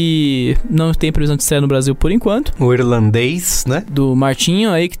 que não tem previsão de estreia no Brasil por enquanto. O irlandês, né? Do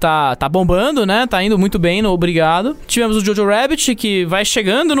Martinho aí, que tá bombando, né? Tá indo muito bem, Obrigado. Tivemos o Jojo Rabbit, que vai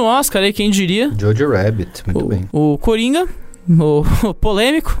chegando no Oscar aí, quem diria. Jojo Rabbit, muito bem. O Coringa. O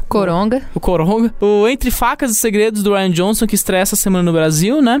polêmico. Coronga. O Coronga. O Entre Facas e Segredos, do Ryan Johnson, que estreia essa semana no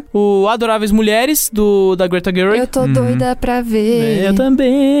Brasil, né? O Adoráveis Mulheres, da Greta Gerwig. Eu tô doida pra ver. Eu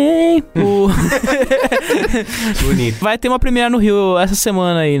também. Bonito. Vai ter uma premiere no Rio essa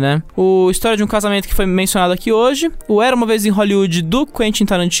semana aí, né? O História de um Casamento, que foi mencionado aqui hoje. O Era Uma Vez em Hollywood, do Quentin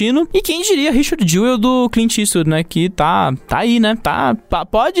Tarantino. E quem diria, Richard Jewell, do Clint Eastwood, né? Que tá aí, né?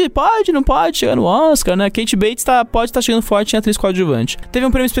 Pode, não pode chegar no Oscar, né? Kate Bates pode estar chegando forte em atriz coadjuvante. Teve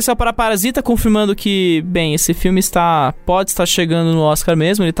um prêmio especial para Parasita, confirmando que, bem, esse filme pode estar chegando no Oscar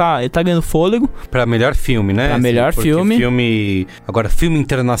mesmo, ele tá ganhando fôlego. Pra melhor filme, né? Pra melhor filme. Agora, filme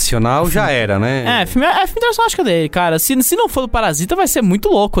internacional já era, né? Filme internacional acho que é dele, cara. Se não for do Parasita, vai ser muito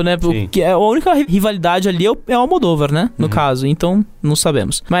louco, né? Porque a única rivalidade ali é o Almodóvar, né? No caso, então não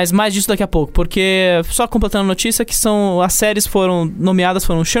sabemos. Mas mais disso daqui a pouco, porque só completando a notícia que as séries nomeadas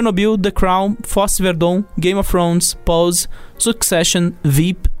foram Chernobyl, The Crown, Fosse Verdon, Game of Thrones, Pose, Succession,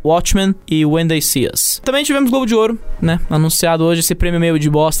 Veep, Watchmen e When They See Us. Também tivemos Globo de Ouro, né? Anunciado hoje, esse prêmio meio de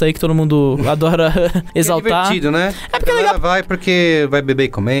bosta aí que todo mundo adora exaltar. É divertido, né? É porque é legal. Vai porque vai beber e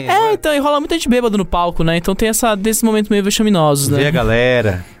comer. Então, e rola muita gente bêbado no palco, né? Então tem desses momentos meio vexaminosos, né? Vê a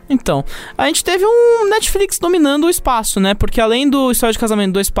galera. Então, a gente teve um Netflix dominando o espaço, né? Porque além do História de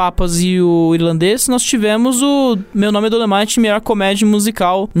Casamento, 2 Papas e o Irlandês, nós tivemos o Meu Nome é Dolemite, melhor comédia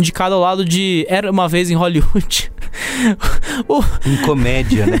musical, indicado ao lado de Era Uma Vez em Hollywood. Em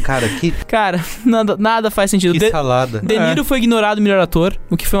comédia, né, cara? Cara, nada faz sentido. Que salada. De Niro foi ignorado melhor ator,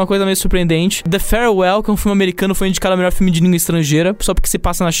 o que foi uma coisa meio surpreendente. The Farewell, que é um filme americano, foi indicado ao melhor filme de língua estrangeira, só porque se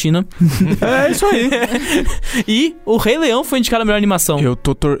passa na China. É isso aí. E o Rei Leão foi indicado ao melhor animação.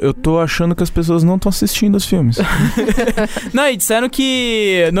 Eu tô achando que as pessoas não estão assistindo os filmes. Não, e disseram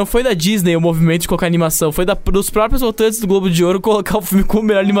que não foi da Disney o movimento de colocar animação, foi dos próprios votantes do Globo de Ouro colocar o filme como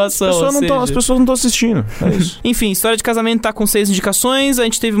melhor animação. As pessoas não estão assistindo. É isso. Enfim, História de Casamento tá com 6 indicações, a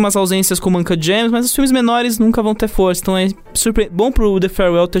gente teve umas ausências como Uncut Gems, mas os filmes menores nunca vão ter força, então é bom pro The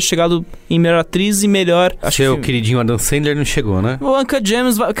Farewell ter chegado em melhor atriz e melhor... Seu queridinho Adam Sandler não chegou, né? O Uncut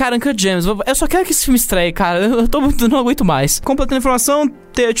Gems, cara, Uncut Gems, eu só quero que esse filme estreie, cara, não aguento mais. Completando a informação,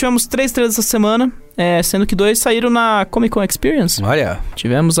 tivemos 3 estrelas essa semana, sendo que 2 saíram na Comic Con Experience. Olha.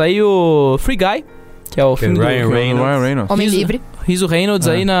 Tivemos aí o Free Guy, que é o filme do Ryan Reynolds. Homem Livre. Rizzo Reynolds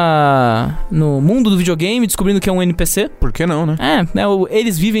aí no mundo do videogame, descobrindo que é um NPC. Por que não, né?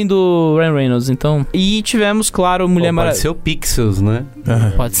 Eles vivem do Ryan Reynolds, então... E tivemos, claro, Mulher Maravilha... Pode ser o Pixels, né?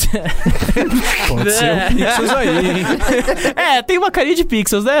 Pode ser. Pode ser o Pixels aí, hein? Tem uma carinha de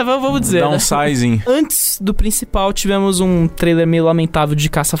Pixels, né? Vamos dizer. Downsizing. Né? Antes do principal, tivemos um trailer meio lamentável de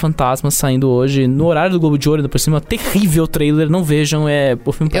Caça-Fantasmas saindo hoje, no horário do Globo de Ouro, ainda por cima. Terrível trailer, não vejam,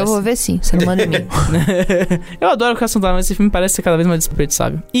 o filme parece... Eu vou ver sim, você não manda em mim. Eu adoro Caça-Fantasmas, mas esse filme parece ser cada vez mais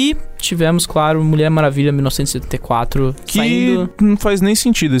desperdiçável. E tivemos, claro, Mulher Maravilha 1974 que saindo. Não faz nem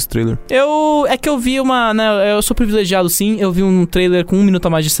sentido esse trailer. É que eu vi né, eu sou privilegiado sim, eu vi um trailer com 1 minuto a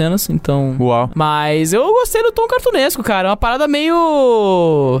mais de cenas, então... Uau. Mas eu gostei do tom cartunesco, cara, uma parada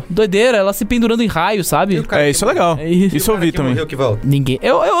meio doideira, ela se pendurando em raio, sabe? Isso é legal. Isso eu vi também. Que volta. Ninguém...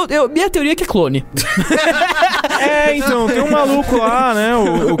 minha teoria é que é clone. Então, tem um maluco lá, né?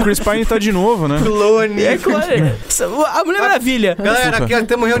 O Chris Pine tá de novo, né? Clone. É clone. A Mulher Maravilha. Galera, aqui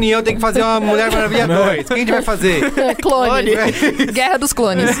temos reunião, tem que fazer uma Mulher Maravilha 2. Quem a gente vai fazer? Clone. Guerra dos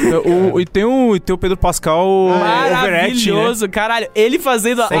clones. E tem o Pedro Pascal maravilhoso, né? caralho. Ele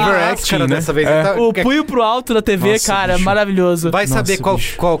fazendo overacting, né? Dessa vez. O punho pro alto na TV, Nossa, cara, bicho. maravilhoso. Vai saber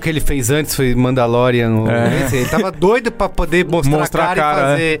qual que ele fez antes, foi Mandalorian. Ele tava doido pra poder mostrar a cara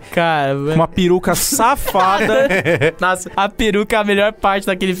e fazer... Cara, uma peruca safada. Nossa, a peruca é a melhor parte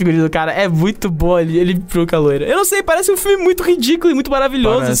daquele figurino, cara. É muito boa ele peruca loira. Eu não sei, parece um filme muito ridículo e muito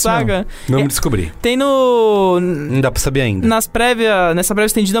maravilhoso, saca? Não me descobri. Tem no... Não dá pra saber ainda. Nessa prévia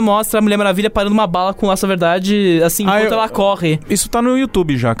estendida mostra a Mulher Maravilha parando uma bala com laço verdade, assim, enquanto ela corre. Isso tá no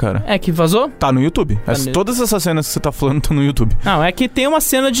YouTube já, cara. É que vazou? Tá no YouTube. Todas essas cenas que você tá falando estão no YouTube. Não, é que tem uma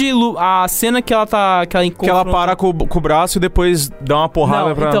cena de... A cena que ela tá... Que ela para com o braço e depois dá uma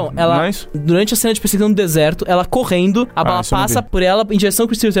porrada pra... Então, ela... Durante a cena de perseguição no deserto, ela correndo, a bala passa por ela em direção ao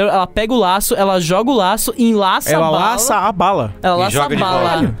Christopher Taylor, ela pega o laço, ela joga o laço e enlaça a bala. Ela laça a bala. Ela laça a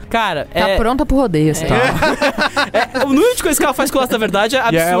bala. Cara, tá pronta pro rodeio, assim. A única coisa que ela faz com o laço da verdade é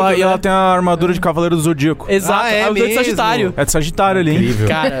absurdo. E ela tem a armadura de Cavaleiro do Zodíaco. Exato, é o de Sagitário. É de Sagitário ali, hein?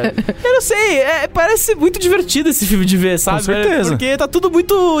 Cara, eu não sei, parece muito divertido esse filme de ver, sabe? Com certeza. Porque tá tudo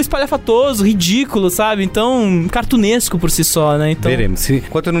muito espalhafatoso, ridículo, sabe? Então, cartunesco por si só, né? Então... Veremos.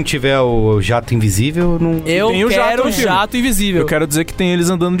 Enquanto não tiver o jato invisível, não... Eu quero o jato invisível. Eu quero dizer que tem eles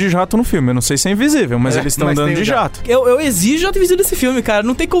andando de jato no filme. Eu não sei se é invisível, mas eles estão andando de jato. Eu exijo jato invisível desse filme, cara.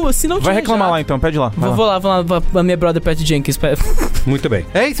 Não tem como, se não vai reclamar jato. Lá então, pede lá. Vou lá, a minha brother Pat Jenkins. Muito bem.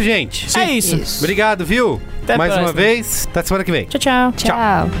 É isso, gente. Sim. É isso. Obrigado, viu? Até mais uma vez. Até semana que vem. Tchau.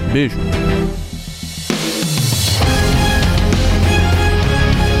 Beijo.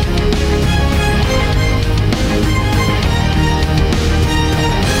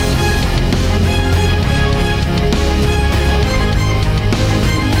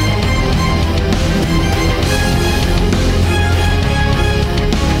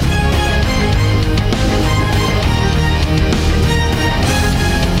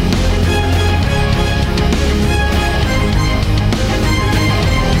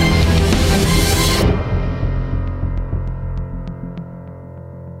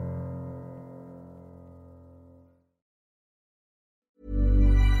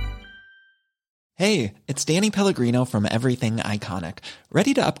 Hey, it's Danny Pellegrino from Everything Iconic.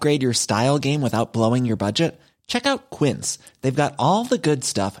 Ready to upgrade your style game without blowing your budget? Check out Quince. They've got all the good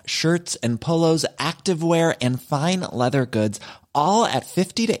stuff, shirts and polos, activewear, and fine leather goods, all at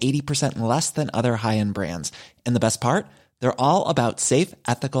 50 to 80% less than other high-end brands. And the best part? They're all about safe,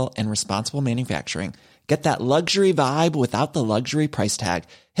 ethical, and responsible manufacturing. Get that luxury vibe without the luxury price tag.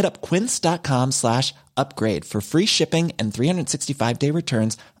 Hit up quince.com/upgrade for free shipping and 365-day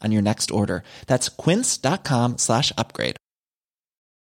returns on your next order. That's quince.com/upgrade.